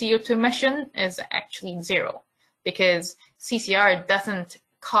total CO2 emission is actually 0 because CCR doesn't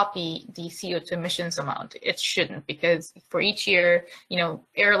copy the CO2 emissions amount. It shouldn't, because for each year,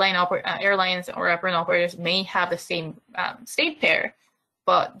 airlines or airplane operators may have the same state pair,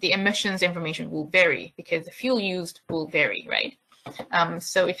 but the emissions information will vary because the fuel used will vary, right?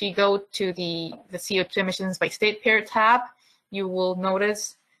 So if you go to the CO2 emissions by state pair tab, you will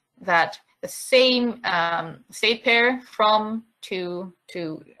notice that the same state pair from to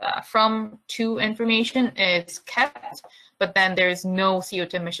information is kept, but then there's no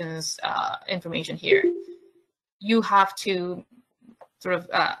CO2 emissions information here. You have to sort of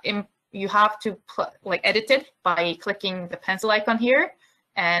edit it by clicking the pencil icon here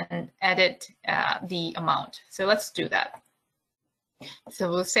and edit the amount. So let's do that. So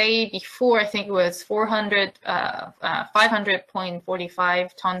we'll say before, I think it was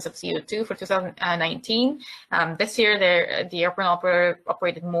 500.45 tons of CO2 for 2019. This year, the airplane operator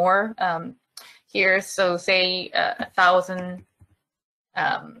operated more here. So say 1,000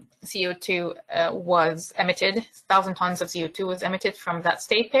 CO2 was emitted, 1,000 tons of CO2 was emitted from that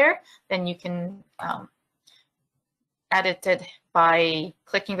state pair, then you can edit it by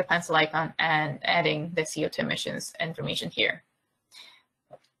clicking the pencil icon and adding the CO2 emissions information here.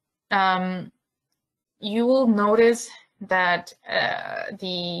 You will notice that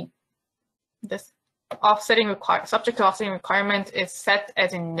this offsetting subject to offsetting requirement is set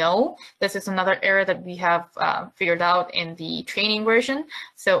as a no. This is another error that we have figured out in the training version.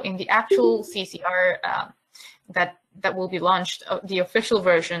 So in the actual CCR that will be launched, the official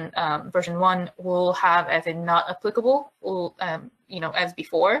version, version 1, will have as a not applicable, as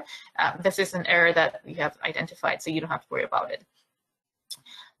before. This is an error that we have identified, so you don't have to worry about it.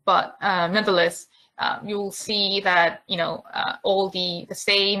 But nonetheless, you will see that all the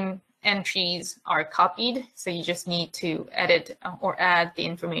same entries are copied, so you just need to edit or add the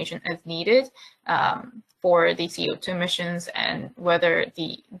information as needed for the CO2 emissions and whether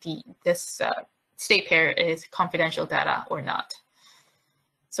this state pair is confidential data or not.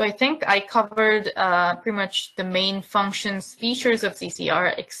 So I think I covered pretty much the main functions, features of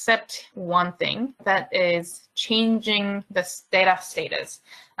CCR, except one thing, that is changing the data status.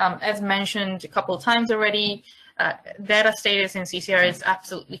 As mentioned a couple of times already, data status in CCR is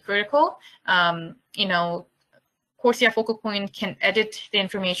absolutely critical. CORSIA Focal Point can edit the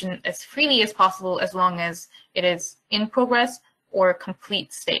information as freely as possible as long as it is in progress or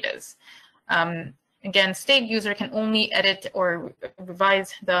complete status. Again, state user can only edit or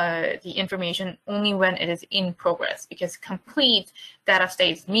revise the information only when it is in progress, because complete data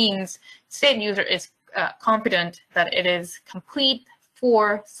status means state user is confident that it is complete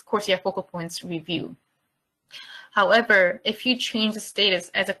for CORSIA Focal Points review. However, if you change the status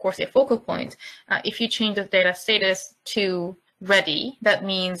as a CORSIA Focal Point, if you change the data status to ready, that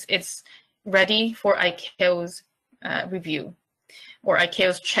means it's ready for ICAO's review or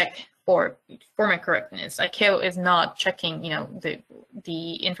ICAO's check for format correctness. ICAO is not checking,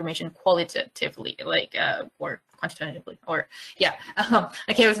 the information qualitatively, or quantitatively, or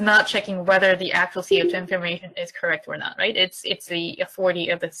ICAO is not checking whether the actual CO2 information is correct or not, right? It's the authority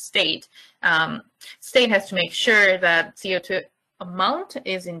of the state. State has to make sure that CO2 amount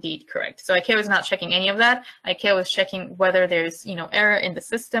is indeed correct. So ICAO is not checking any of that. ICAO is checking whether there's error in the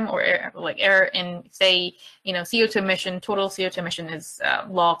system or error in, say, CO2 emission, total CO2 emission is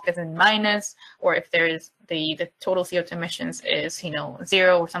logged as in minus, or if there is the total CO2 emissions is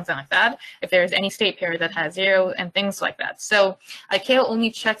 0 or something like that. If there is any state pair that has 0 and things like that. So ICAO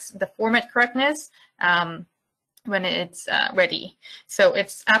only checks the format correctness when it's ready. So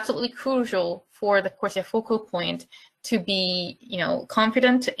it's absolutely crucial for the CORSIA Focal Point to be,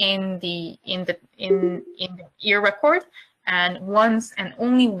 confident in the year record, and once and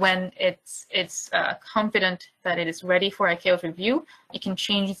only when it's confident that it is ready for ICAO's review, you can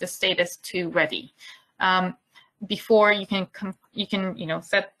change the status to ready. Before you can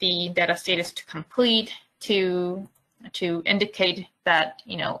set the data status to complete to indicate that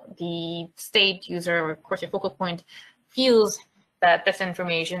the state user or CORSIA Focal Point feels that this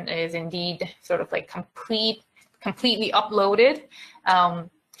information is indeed sort of like completely uploaded.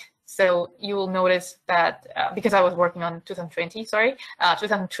 So you will notice that because I was working on 2020,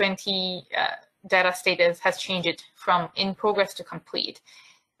 2020 data status has changed from in progress to complete.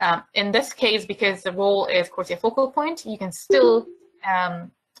 In this case, because the role is CORSIA Focal Point, you can still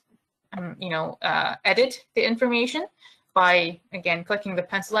edit the information by, again, clicking the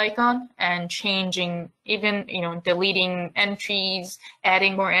pencil icon and changing, even, deleting entries,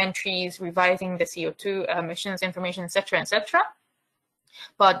 adding more entries, revising the CO2 emissions information, etc., etc.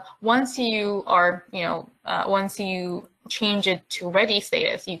 But once you are, once you change it to ready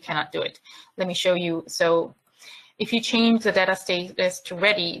status, you cannot do it. Let me show you. So if you change the data status to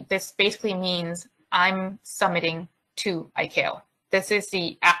ready, this basically means I'm submitting to ICAO. This is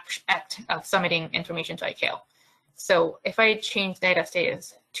the act of submitting information to ICAO. So if I change data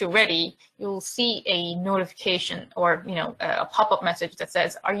status to ready, you'll see a notification or a pop-up message that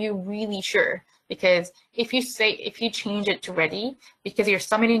says, "Are you really sure?" Because if you change it to ready, because you're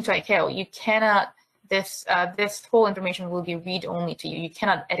submitting to ICAO, you cannot. This whole information will be read only to you. You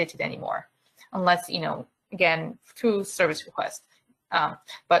cannot edit it anymore, unless again through service request.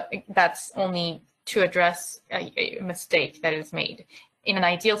 But that's only to address a mistake that is made. In an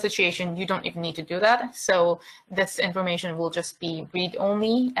ideal situation, you don't even need to do that. So this information will just be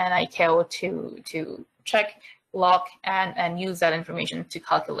read-only, and ICAO to check, log, and use that information to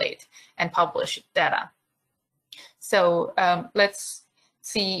calculate and publish data. So let's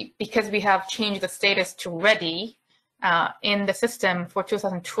see, because we have changed the status to ready, in the system for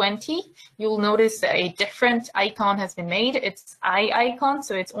 2020, you'll notice that a different icon has been made. It's I icon,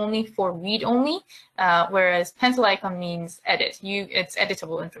 so it's only for read only, whereas pencil icon means edit. It's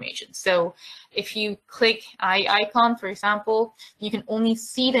editable information. So if you click I icon, for example, you can only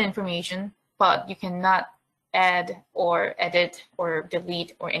see the information, but you cannot add or edit or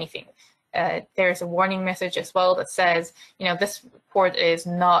delete or anything. There's a warning message as well that says, this report is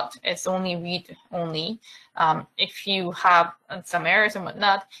not, it's only read only. If you have some errors and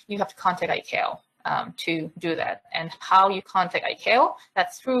whatnot, you have to contact ICAO to do that. And how you contact ICAO,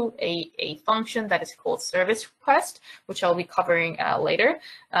 that's through a function that is called service request, which I'll be covering later,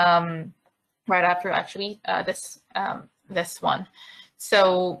 right after actually this one.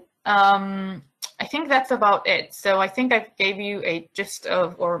 So I think that's about it. So I think I gave you a gist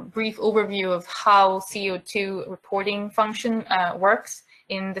of or brief overview of how CO2 reporting function works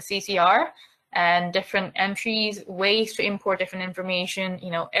in the CCR, and different entries, ways to import different information,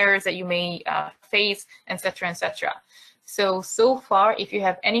 errors that you may face, etc., etc. So far, if you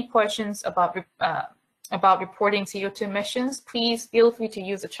have any questions about reporting CO2 emissions, please feel free to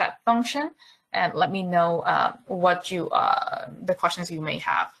use the chat function and let me know what the questions you may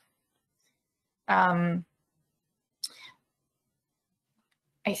have. I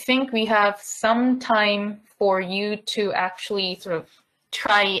think we have some time for you to actually sort of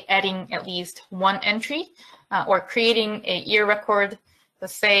try adding at least one entry or creating a year record.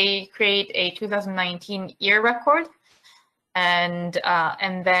 Let's say create a 2019 year record, and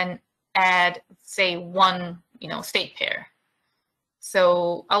then add, say, one state pair.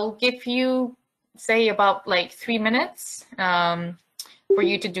 So I'll give you, say, about like 3 minutes for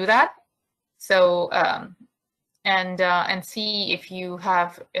you to do that. So and see if you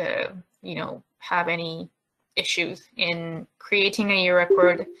have have any issues in creating a year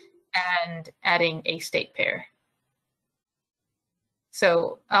record and adding a state pair.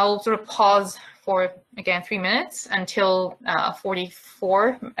 So I'll sort of pause for, again, 3 minutes until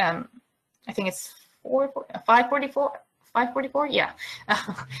 44. I think it's 5:44. Yeah,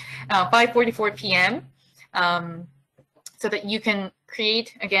 5:44 p.m. So that you can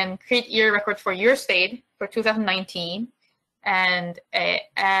create year record for your state for 2019 and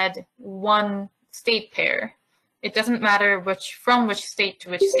add one state pair. It doesn't matter from which state to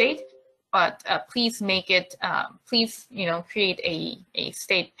which state, but please make it, create a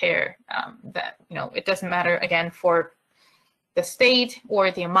state pair that, it doesn't matter, again, for the state or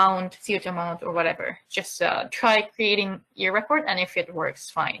the amount, CO2 amount or whatever. Just try creating year record, and if it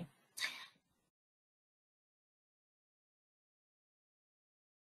works, fine.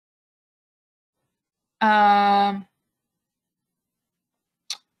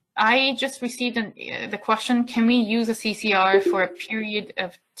 I just received the question, can we use a CCR for a period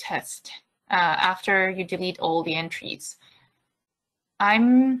of test after you delete all the entries?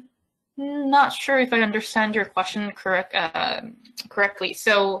 I'm not sure if I understand your question correctly.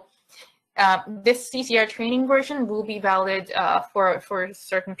 So this CCR training version will be valid for a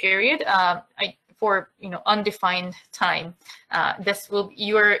certain period. For undefined time.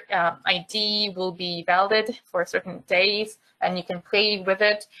 Your ID will be valid for certain days, and you can play with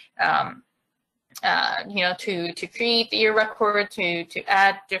it. To create the year record, to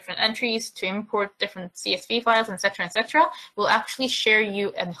add different entries, to import different CSV files, etc., etc. We'll actually share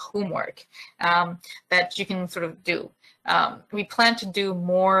you a homework that you can sort of do. We plan to do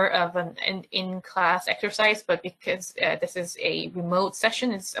more of an in-class exercise, but because this is a remote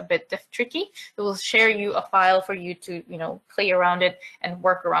session, it's a bit tricky. So we'll share you a file for you to, play around it and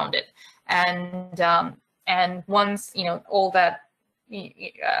work around it. And once, all that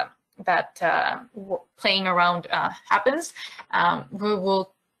playing around happens, we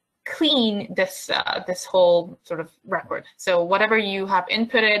will clean this whole sort of record. So whatever you have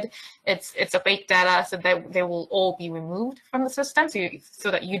inputted, it's a fake data, so that they will all be removed from the system,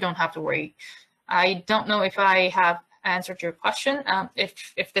 so that you don't have to worry. I don't know if I have answered your question.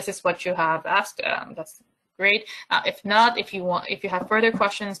 If this is what you have asked, that's great. If not, if you have further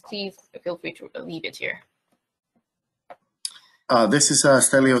questions, please feel free to leave it here. This is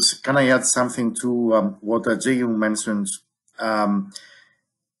Stelios. Can I add something to what Ji-Yoon mentioned?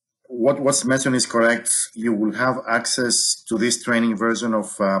 What's mentioned is correct. You will have access to this training version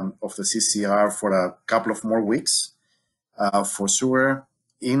of the CCR for a couple of more weeks, for sure.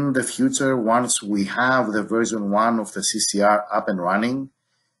 In the future, once we have the version 1 of the CCR up and running,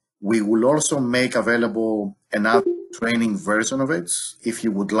 we will also make available another training version of it if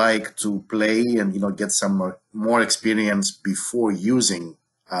you would like to play and get some more experience before using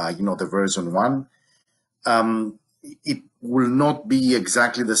the version 1. will not be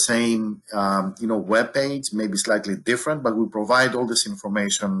exactly the same, web page, maybe slightly different, but we'll provide all this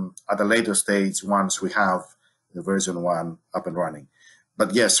information at a later stage once we have the version 1 up and running.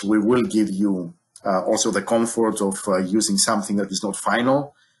 But yes, we will give you also the comfort of using something that is not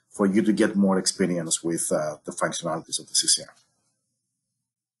final for you to get more experience with the functionalities of the CCR.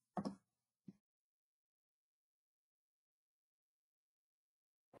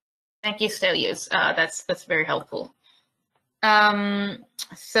 Thank you, Stelios. That's very helpful.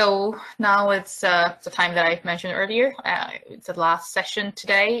 So now it's the time that I mentioned earlier. It's the last session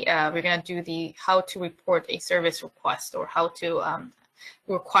today. We're going to do the how to report a service request, or how to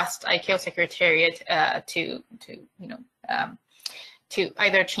request ICAO Secretariat to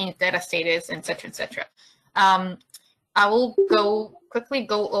either change data status, etc., etc. I will quickly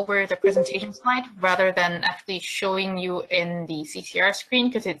go over the presentation slide rather than actually showing you in the CCR screen,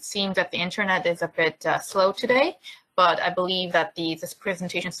 because it seems that the internet is a bit slow today. But I believe that this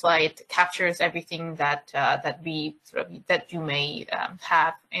presentation slide captures everything that you may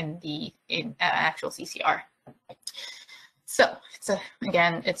have in actual CCR. So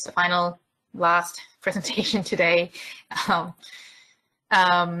again, it's the last presentation today.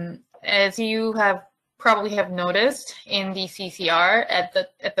 As you probably have noticed in the CCR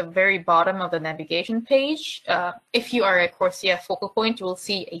at the very bottom of the navigation page, if you are a CORSIA focal point, you will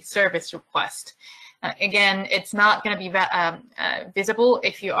see a service request. Again, it's not going to be visible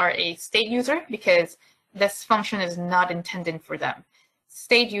if you are a state user, because this function is not intended for them.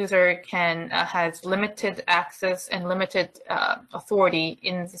 State user has limited access and limited authority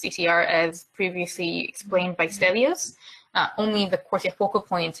in the CCR, as previously explained by Stelios. Only the CORSIA focal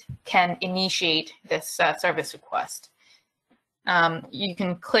point can initiate this service request. You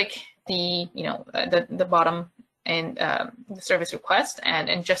can click the bottom and the service request,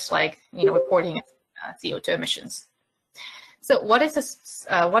 and just like reporting CO2 emissions. So what is this?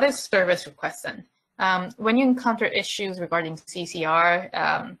 What is service request then? When you encounter issues regarding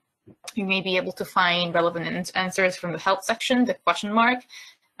CCR, you may be able to find relevant answers from the help section, the question mark,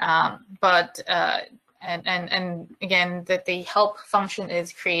 and again, that the help function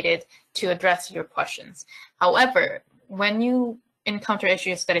is created to address your questions. However, when you encounter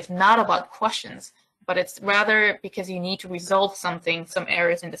issues that is not about questions, but it's rather because you need to resolve some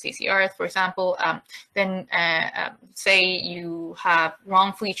errors in the CCR, for example, then say you have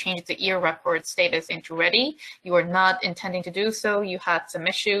wrongfully changed the year record status into ready. You are not intending to do so. You had some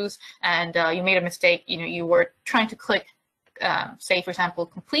issues, and you made a mistake. You were trying to click, say, for example,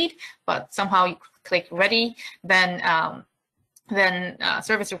 complete, but somehow you click ready. Then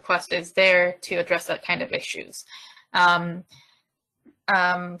service request is there to address that kind of issues.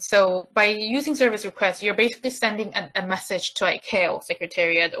 So by using service request, you're basically sending a message to ICAO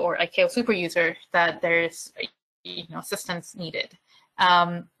Secretariat or ICAO super user that there's assistance needed.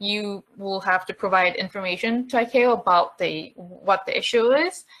 You will have to provide information to ICAO about what the issue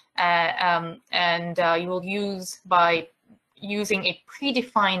is, and you will use by using a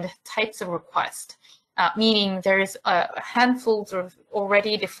predefined types of request, meaning there's a handful of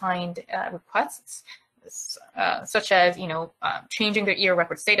already defined requests, such as changing the year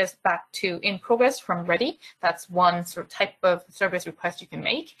record status back to in progress from ready. That's one sort of type of service request you can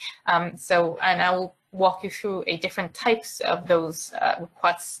make. And I will walk you through a different types of those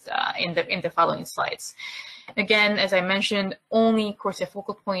requests in the following slides. Again, as I mentioned, only CORSIA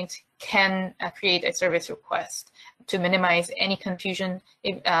focal point can create a service request to minimize any confusion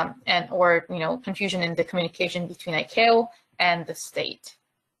or confusion in the communication between ICAO and the state.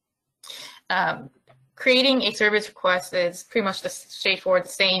 Creating a service request is pretty much the straightforward, the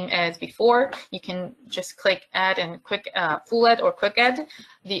same as before. You can just click add and quick full add or quick add.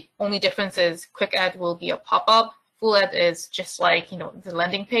 The only difference is quick add will be a pop-up. Full add is just like the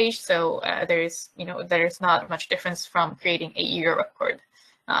landing page. So there's not much difference from creating a year record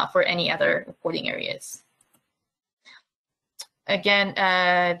for any other reporting areas. Again,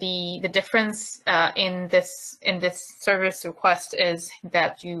 the difference in this service request is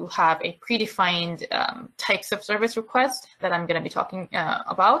that you have a predefined types of service request that I'm going to be talking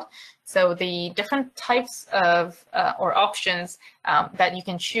about. So the different types of or options that you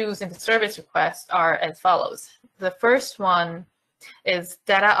can choose in the service request are as follows. The first one is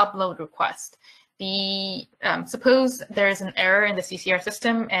data upload request. Suppose there is an error in the CCR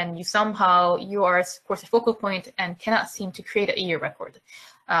system and you are a CORSIA focal point and cannot seem to create a year record.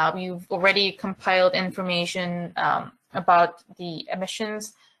 You've already compiled information about the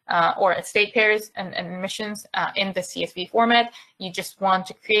emissions or state pairs and admissions in the CSV format. You just want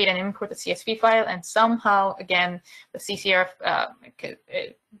to create and import the CSV file, and somehow, again, the CCR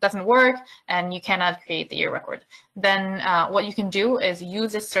it doesn't work and you cannot create the year record. Then what you can do is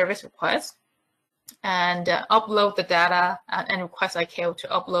use this service request and upload the data and request ICAO to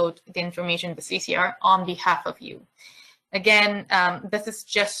upload the information, the CCR, on behalf of you. Again, this is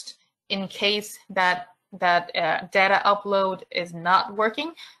just in case that data upload is not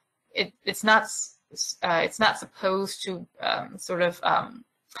working. It's not supposed to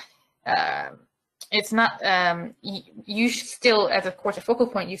it's not, you still, as a CORSIA focal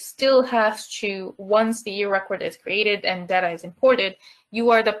point, you still have to, once the year record is created and data is imported, you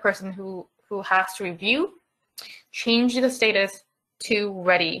are the person who has to review, change the status to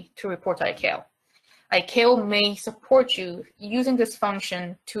ready to report to ICAO. ICAO may support you using this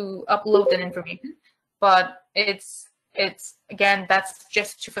function to upload that information, but it's again, that's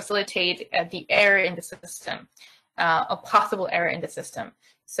just to facilitate the error in the system, a possible error in the system.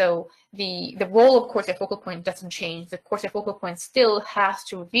 So the role of CORSIA focal point doesn't change. The CORSIA focal point still has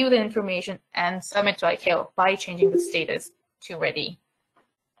to review the information and submit to ICAO by changing the status to ready.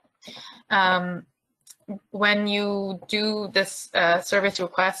 When you do this service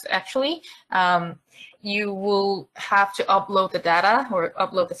request, actually, you will have to upload the data or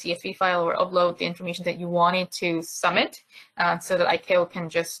upload the CSV file or upload the information that you wanted to submit so that ICAO can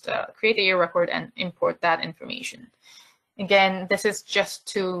just create a year record and import that information. Again, this is just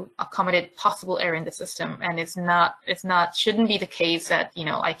to accommodate possible error in the system, and shouldn't be the case that, you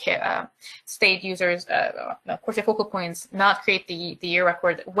know, state users, CORSIA focal points not create the year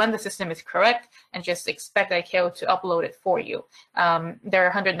record when the system is correct and just expect ICAO to upload it for you. There are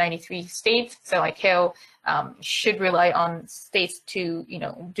 193 states, so ICAO should rely on states to, you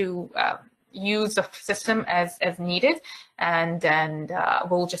know, use the system as needed, and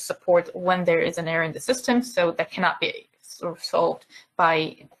we'll just support when there is an error in the system, so that cannot be solved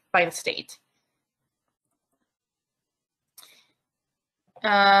by the state.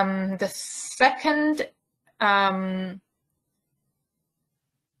 The second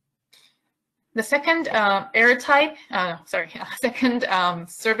error type, second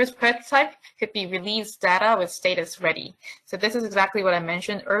service request type could be release data with status ready. So this is exactly what I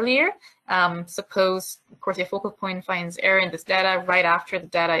mentioned earlier. Suppose CORSIA focal point finds error in this data right after the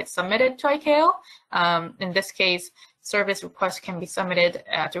data is submitted to ICAO. In this case, service request can be submitted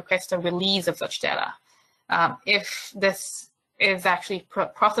to request a release of such data. If this is actually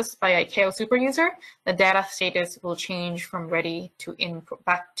processed by ICAO super user, the data status will change from ready to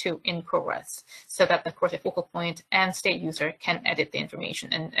back to in progress, so that the CORSIA focal point and state user can edit the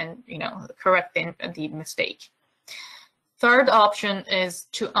information and you know, correct the mistake. Third option is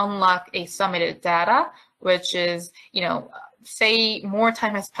to unlock a submitted data, which is, you know, say more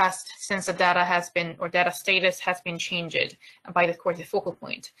time has passed since the data has been, or data status has been changed by the CORSIA focal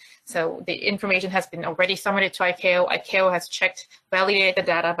point. So the information has been already submitted to ICAO. ICAO has validated the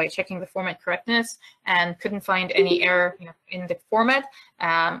data by checking the format correctness and couldn't find any error, you know, in the format.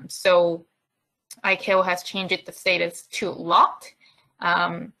 So ICAO has changed the status to locked.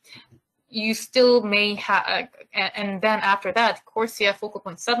 You still may have, and then after that, CORSIA focal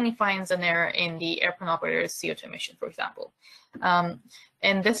point suddenly finds an error in the airplane operator's CO2 emission, for example.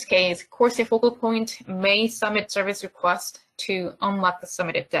 In this case, CORSIA focal point may submit service request to unlock the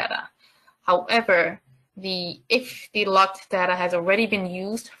submitted data. However, if the locked data has already been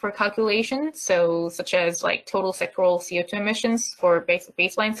used for calculation, so such as like total sectoral CO2 emissions for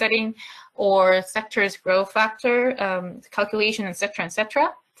baseline setting, or sector's growth factor calculation,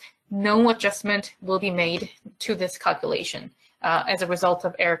 etc., no adjustment will be made to this calculation as a result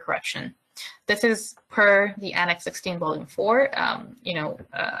of error correction. This is per the Annex 16, Volume 4. You know,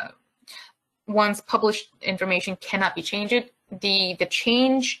 once published information cannot be changed, the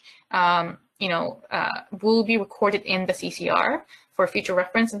change, you know, will be recorded in the CCR for future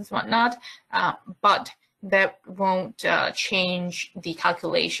reference and whatnot, but that won't change the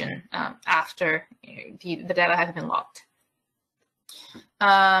calculation after the data has been locked.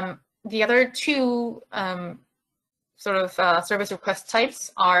 The other two service request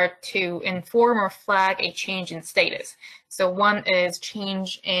types are to inform or flag a change in status. So one is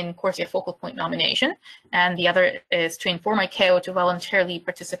change in CORSIA focal point nomination, and the other is to inform ICAO to voluntarily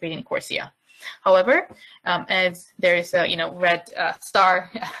participate in CORSIA. However, as there is a, you know, red star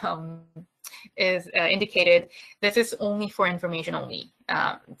is indicated, this is only for information only.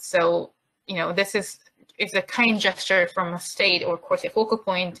 So, you know, this is a kind gesture from a state or CORSIA focal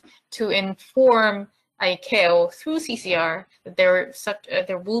point to inform ICAO through CCR that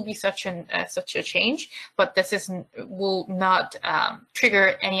there will be such a change, but this will not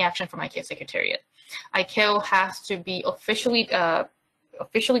trigger any action from ICAO Secretariat. ICAO has to be officially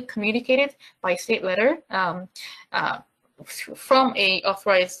communicated by state letter from a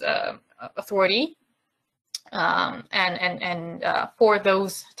authorized authority, and for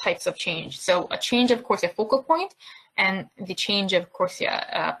those types of change. So a change of CORSIA focal point and the change of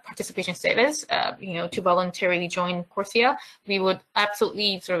CORSIA participation status, to voluntarily join CORSIA, we would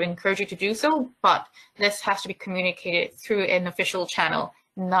absolutely sort of encourage you to do so, but this has to be communicated through an official channel,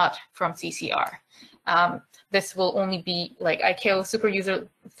 not from CCR. This will only be like ICAO super user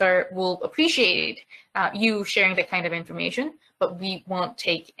will appreciate you sharing that kind of information, but we won't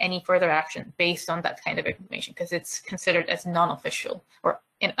take any further action based on that kind of information because it's considered as non-official or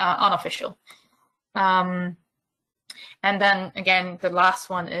unofficial. And then again, the last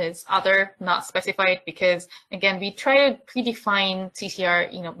one is other, not specified, because again, we try to predefine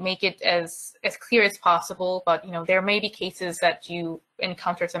CCR, make it as clear as possible, but there may be cases that you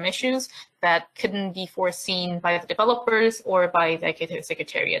encounter some issues that couldn't be foreseen by the developers or by the ICAO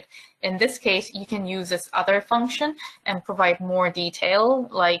Secretariat. In this case, you can use this other function and provide more detail,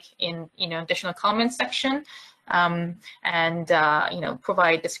 like in additional comments section. And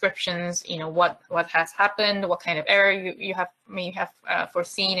provide descriptions, what has happened, what kind of error you may have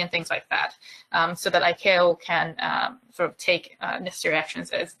foreseen, and things like that, so that ICAO can sort of take necessary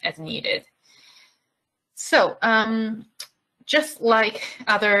actions as needed. So just like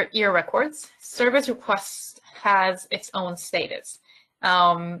other ER records, service request has its own status,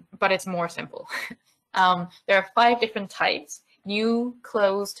 but it's more simple. There are 5 different types: new,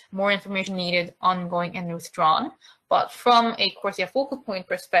 closed, more information needed, ongoing, and withdrawn. But from a CORSIA focal point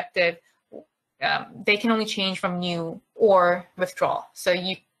perspective, they can only change from new or withdraw. So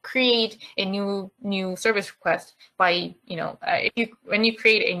you create a new service request by, when you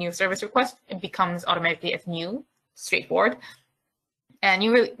create a new service request, it becomes automatically as new, straightforward. And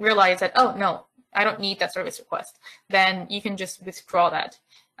you realize that, oh, no, I don't need that service request. Then you can just withdraw that,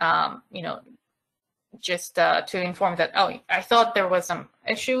 just to inform that, oh, I thought there was some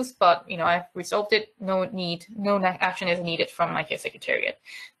issues, but I've resolved it. No action is needed from ICAO Secretariat.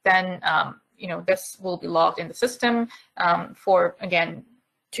 Then this will be logged in the system for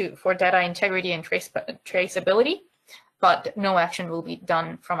data integrity and traceability, but no action will be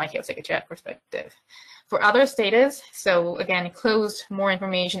done from ICAO Secretariat perspective. For other status, so again, closed, more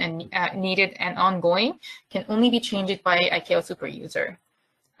information, and needed and ongoing can only be changed by ICAO super user.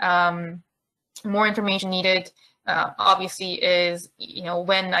 More information needed, obviously, is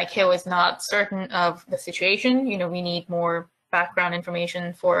when ICAO is not certain of the situation. We need more background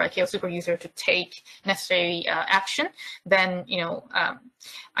information for ICAO super user to take necessary action. Then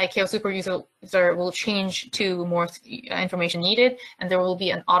ICAO super user will change to more information needed, and there will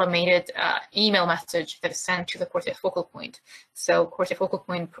be an automated email message that is sent to the CORSIA focal point. So CORSIA focal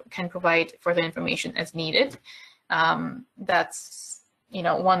point can provide further information as needed. That's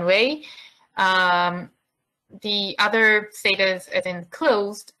one way. The other status, as in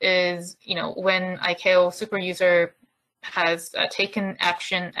closed, is when ICAO super user has taken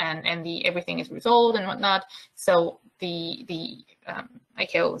action and everything is resolved and whatnot. So the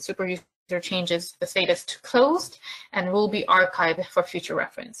ICAO super user changes the status to closed and will be archived for future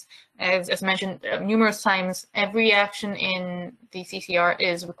reference. As mentioned numerous times, every action in the CCR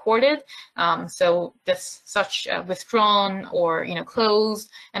is recorded. So such withdrawn or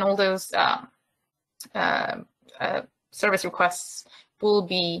closed and all those service requests will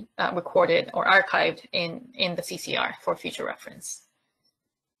be recorded or archived in the CCR for future reference.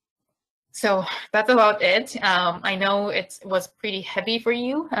 So that's about it. I know it was pretty heavy for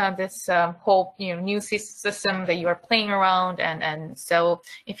you, this whole new system that you are playing around, and so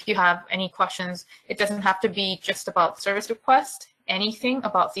if you have any questions, it doesn't have to be just about service request. Anything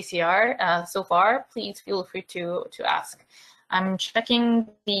about CCR so far, please feel free to ask. I'm checking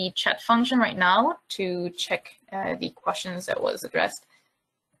the chat function right now to check the questions that was addressed.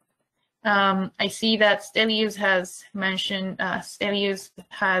 I see that Stelios has mentioned, Stelios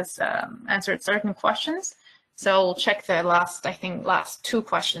has answered certain questions. So I'll check the last 2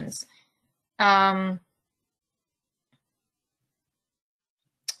 questions.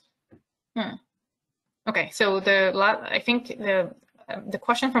 Okay, so I think the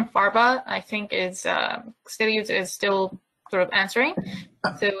question from Farba, I think is Stelios is still sort of answering.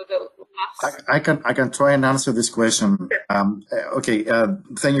 So the last... I can try and answer this question. Okay,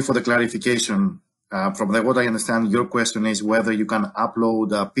 thank you for the clarification. From what I understand, your question is whether you can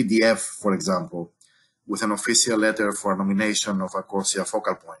upload a PDF, for example, with an official letter for nomination of a CORSIA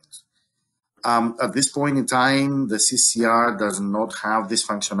focal point. At this point in time, the CCR does not have this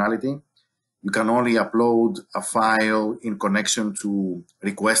functionality. You can only upload a file in connection to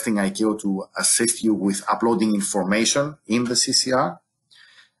requesting ICAO to assist you with uploading information in the CCR.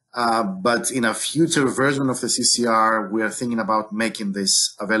 But in a future version of the CCR, we are thinking about making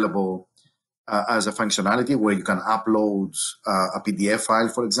this available as a functionality where you can upload a PDF file,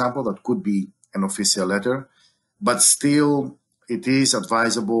 for example, that could be an official letter. But still, it is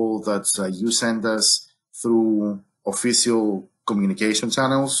advisable that you send us through official communication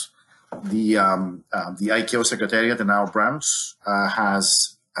channels. The ICAO Secretariat in our branch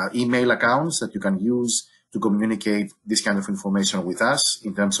has email accounts that you can use to communicate this kind of information with us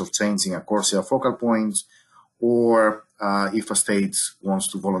in terms of changing a CORSIA focal point, or if a state wants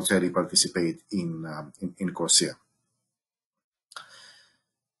to voluntarily participate in CORSIA.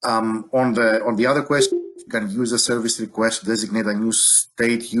 On the other question, you can use a service request to designate a new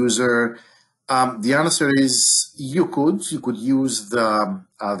state user. The answer is you could use the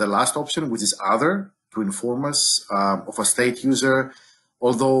last option, which is other, to inform us of a state user.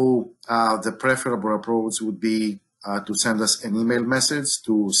 Although the preferable approach would be to send us an email message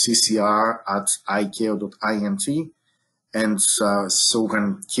to ccr@icao.int, and so we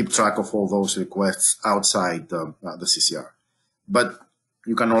can keep track of all those requests outside the CCR. But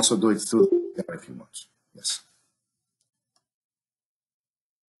you can also do it through if you want. Yes.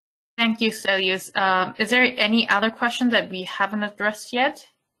 Thank you, Stelios. Is there any other question that we haven't addressed yet?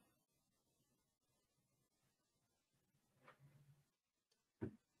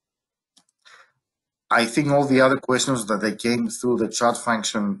 I think all the other questions that they came through the chat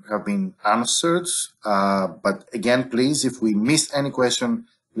function have been answered. But again, please, if we missed any question,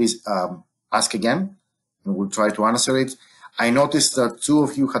 please ask again, and we'll try to answer it. I noticed that two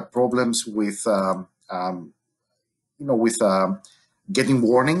of you had problems with, getting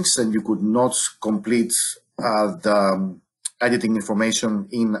warnings, and you could not complete the editing information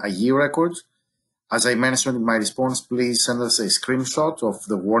in a year record. As I mentioned in my response, please send us a screenshot of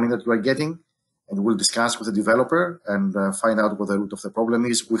the warning that you are getting, and we'll discuss with the developer and find out what the root of the problem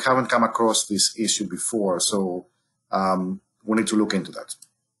is. We haven't come across this issue before, so we need to look into that.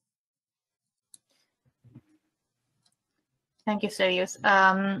 Thank you, Stelios.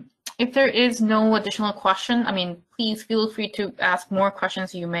 If there is no additional question, please feel free to ask more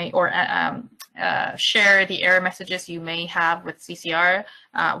questions you may, or share the error messages you may have with CCR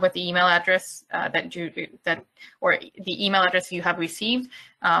with the email address or the email address you have received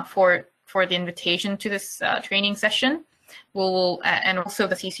for the invitation to this training session. And also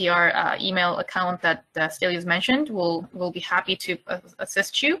the CCR email account that Stelios mentioned. We'll be happy to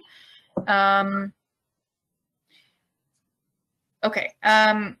assist you. Okay.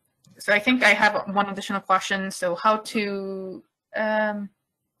 So I think I have one additional question. So how to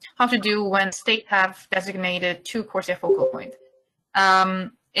do when state have designated 2 CORSIA focal point?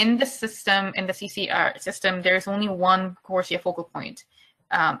 In the system, in the CCR system, there's only 1 CORSIA focal point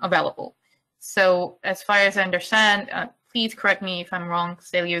available. So as far as I understand, please correct me if I'm wrong,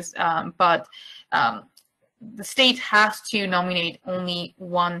 Stelios, but the state has to nominate only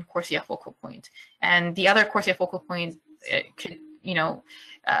 1 CORSIA focal point, and the other CORSIA focal point could,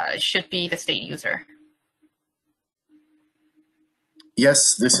 should be the state user.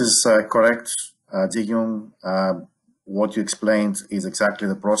 Yes, this is correct, Ji-Hyun. What you explained is exactly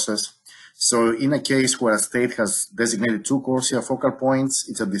the process. So in a case where a state has designated 2 CORSIA focal points,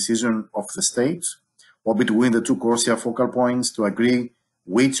 it's a decision of the state or between the 2 CORSIA focal points to agree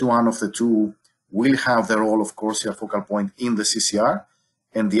which one of the 2 will have the role of CORSIA focal point in the CCR,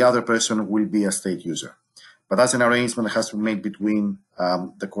 and the other person will be a state user. But that's an arrangement that has to be made between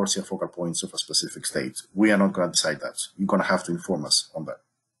the CORSIA focal points of a specific state. We are not going to decide that. You're going to have to inform us on that.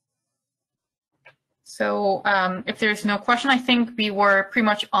 So if there's no question, I think we were pretty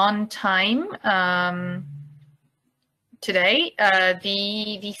much on time today.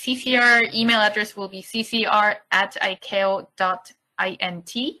 The CCR email address will be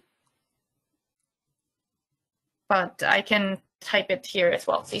ccr@icao.int. But I can type it here as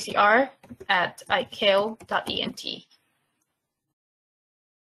well, ccr@icao.int.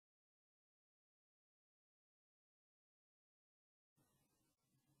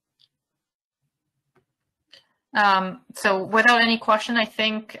 So without any question, I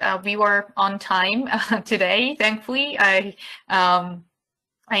think we were on time today, thankfully. I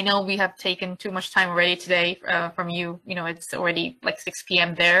know we have taken too much time already today from you. It's already like 6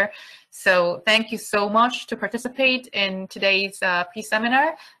 p.m. there. So thank you so much to participate in today's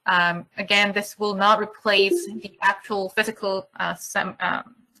pre-seminar. Again, this will not replace the actual physical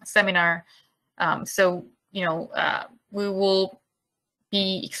seminar. So, we will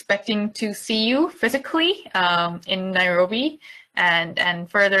be expecting to see you physically in Nairobi and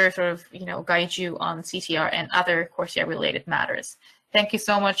further sort of, guide you on CCR and other CORSIA related matters. Thank you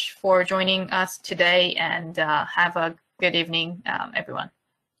so much for joining us today, and have a good evening, everyone.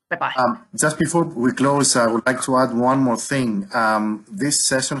 Bye-bye. Just before we close, I would like to add one more thing. This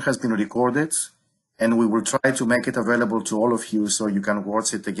session has been recorded, and we will try to make it available to all of you so you can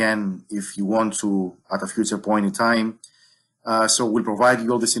watch it again if you want to at a future point in time. So we'll provide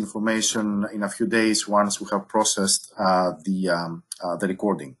you all this information in a few days once we have processed the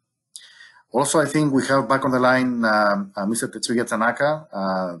recording. Also, I think we have back on the line Mr. Tetsuya Tanaka,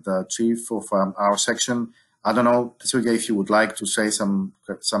 the chief of our section. I don't know, Tetsuya, if you would like to say some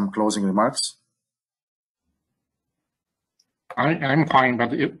closing remarks. I'm fine,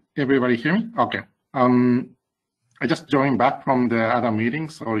 but everybody hear me? Okay. I just joined back from the other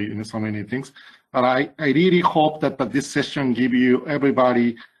meetings, so so many things. But I really hope that this session give you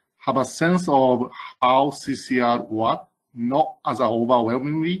everybody have a sense of how CCR works, not as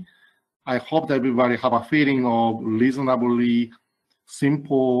overwhelmingly. I hope that everybody have a feeling of reasonably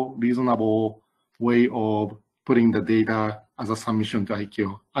simple, reasonable way of putting the data as a submission to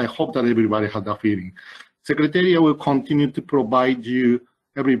ICAO. I hope that everybody has that feeling. Secretariat will continue to provide you,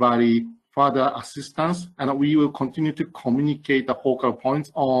 everybody, further assistance, and we will continue to communicate the focal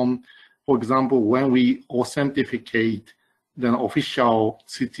points on, for example, when we authenticate the official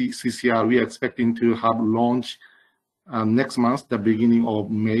CCR, we are expecting to have launch next month, the beginning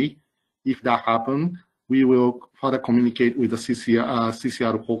of May. If that happens, we will further communicate with the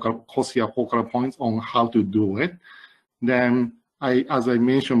CORSIA focal points on how to do it. Then, as I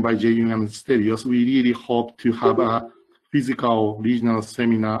mentioned by JU and Stelios, we really hope to have a physical regional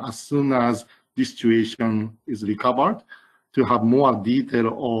seminar as soon as this situation is recovered, to have more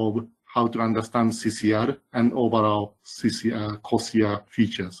detail of how to understand CCR and overall CORSIA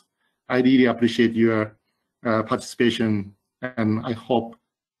features. I really appreciate your participation, and I hope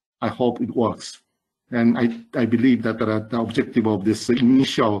it works. And I believe that the objective of this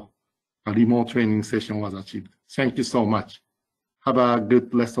initial remote training session was achieved. Thank you so much. Have a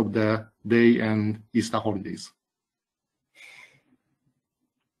good rest of the day and Easter holidays.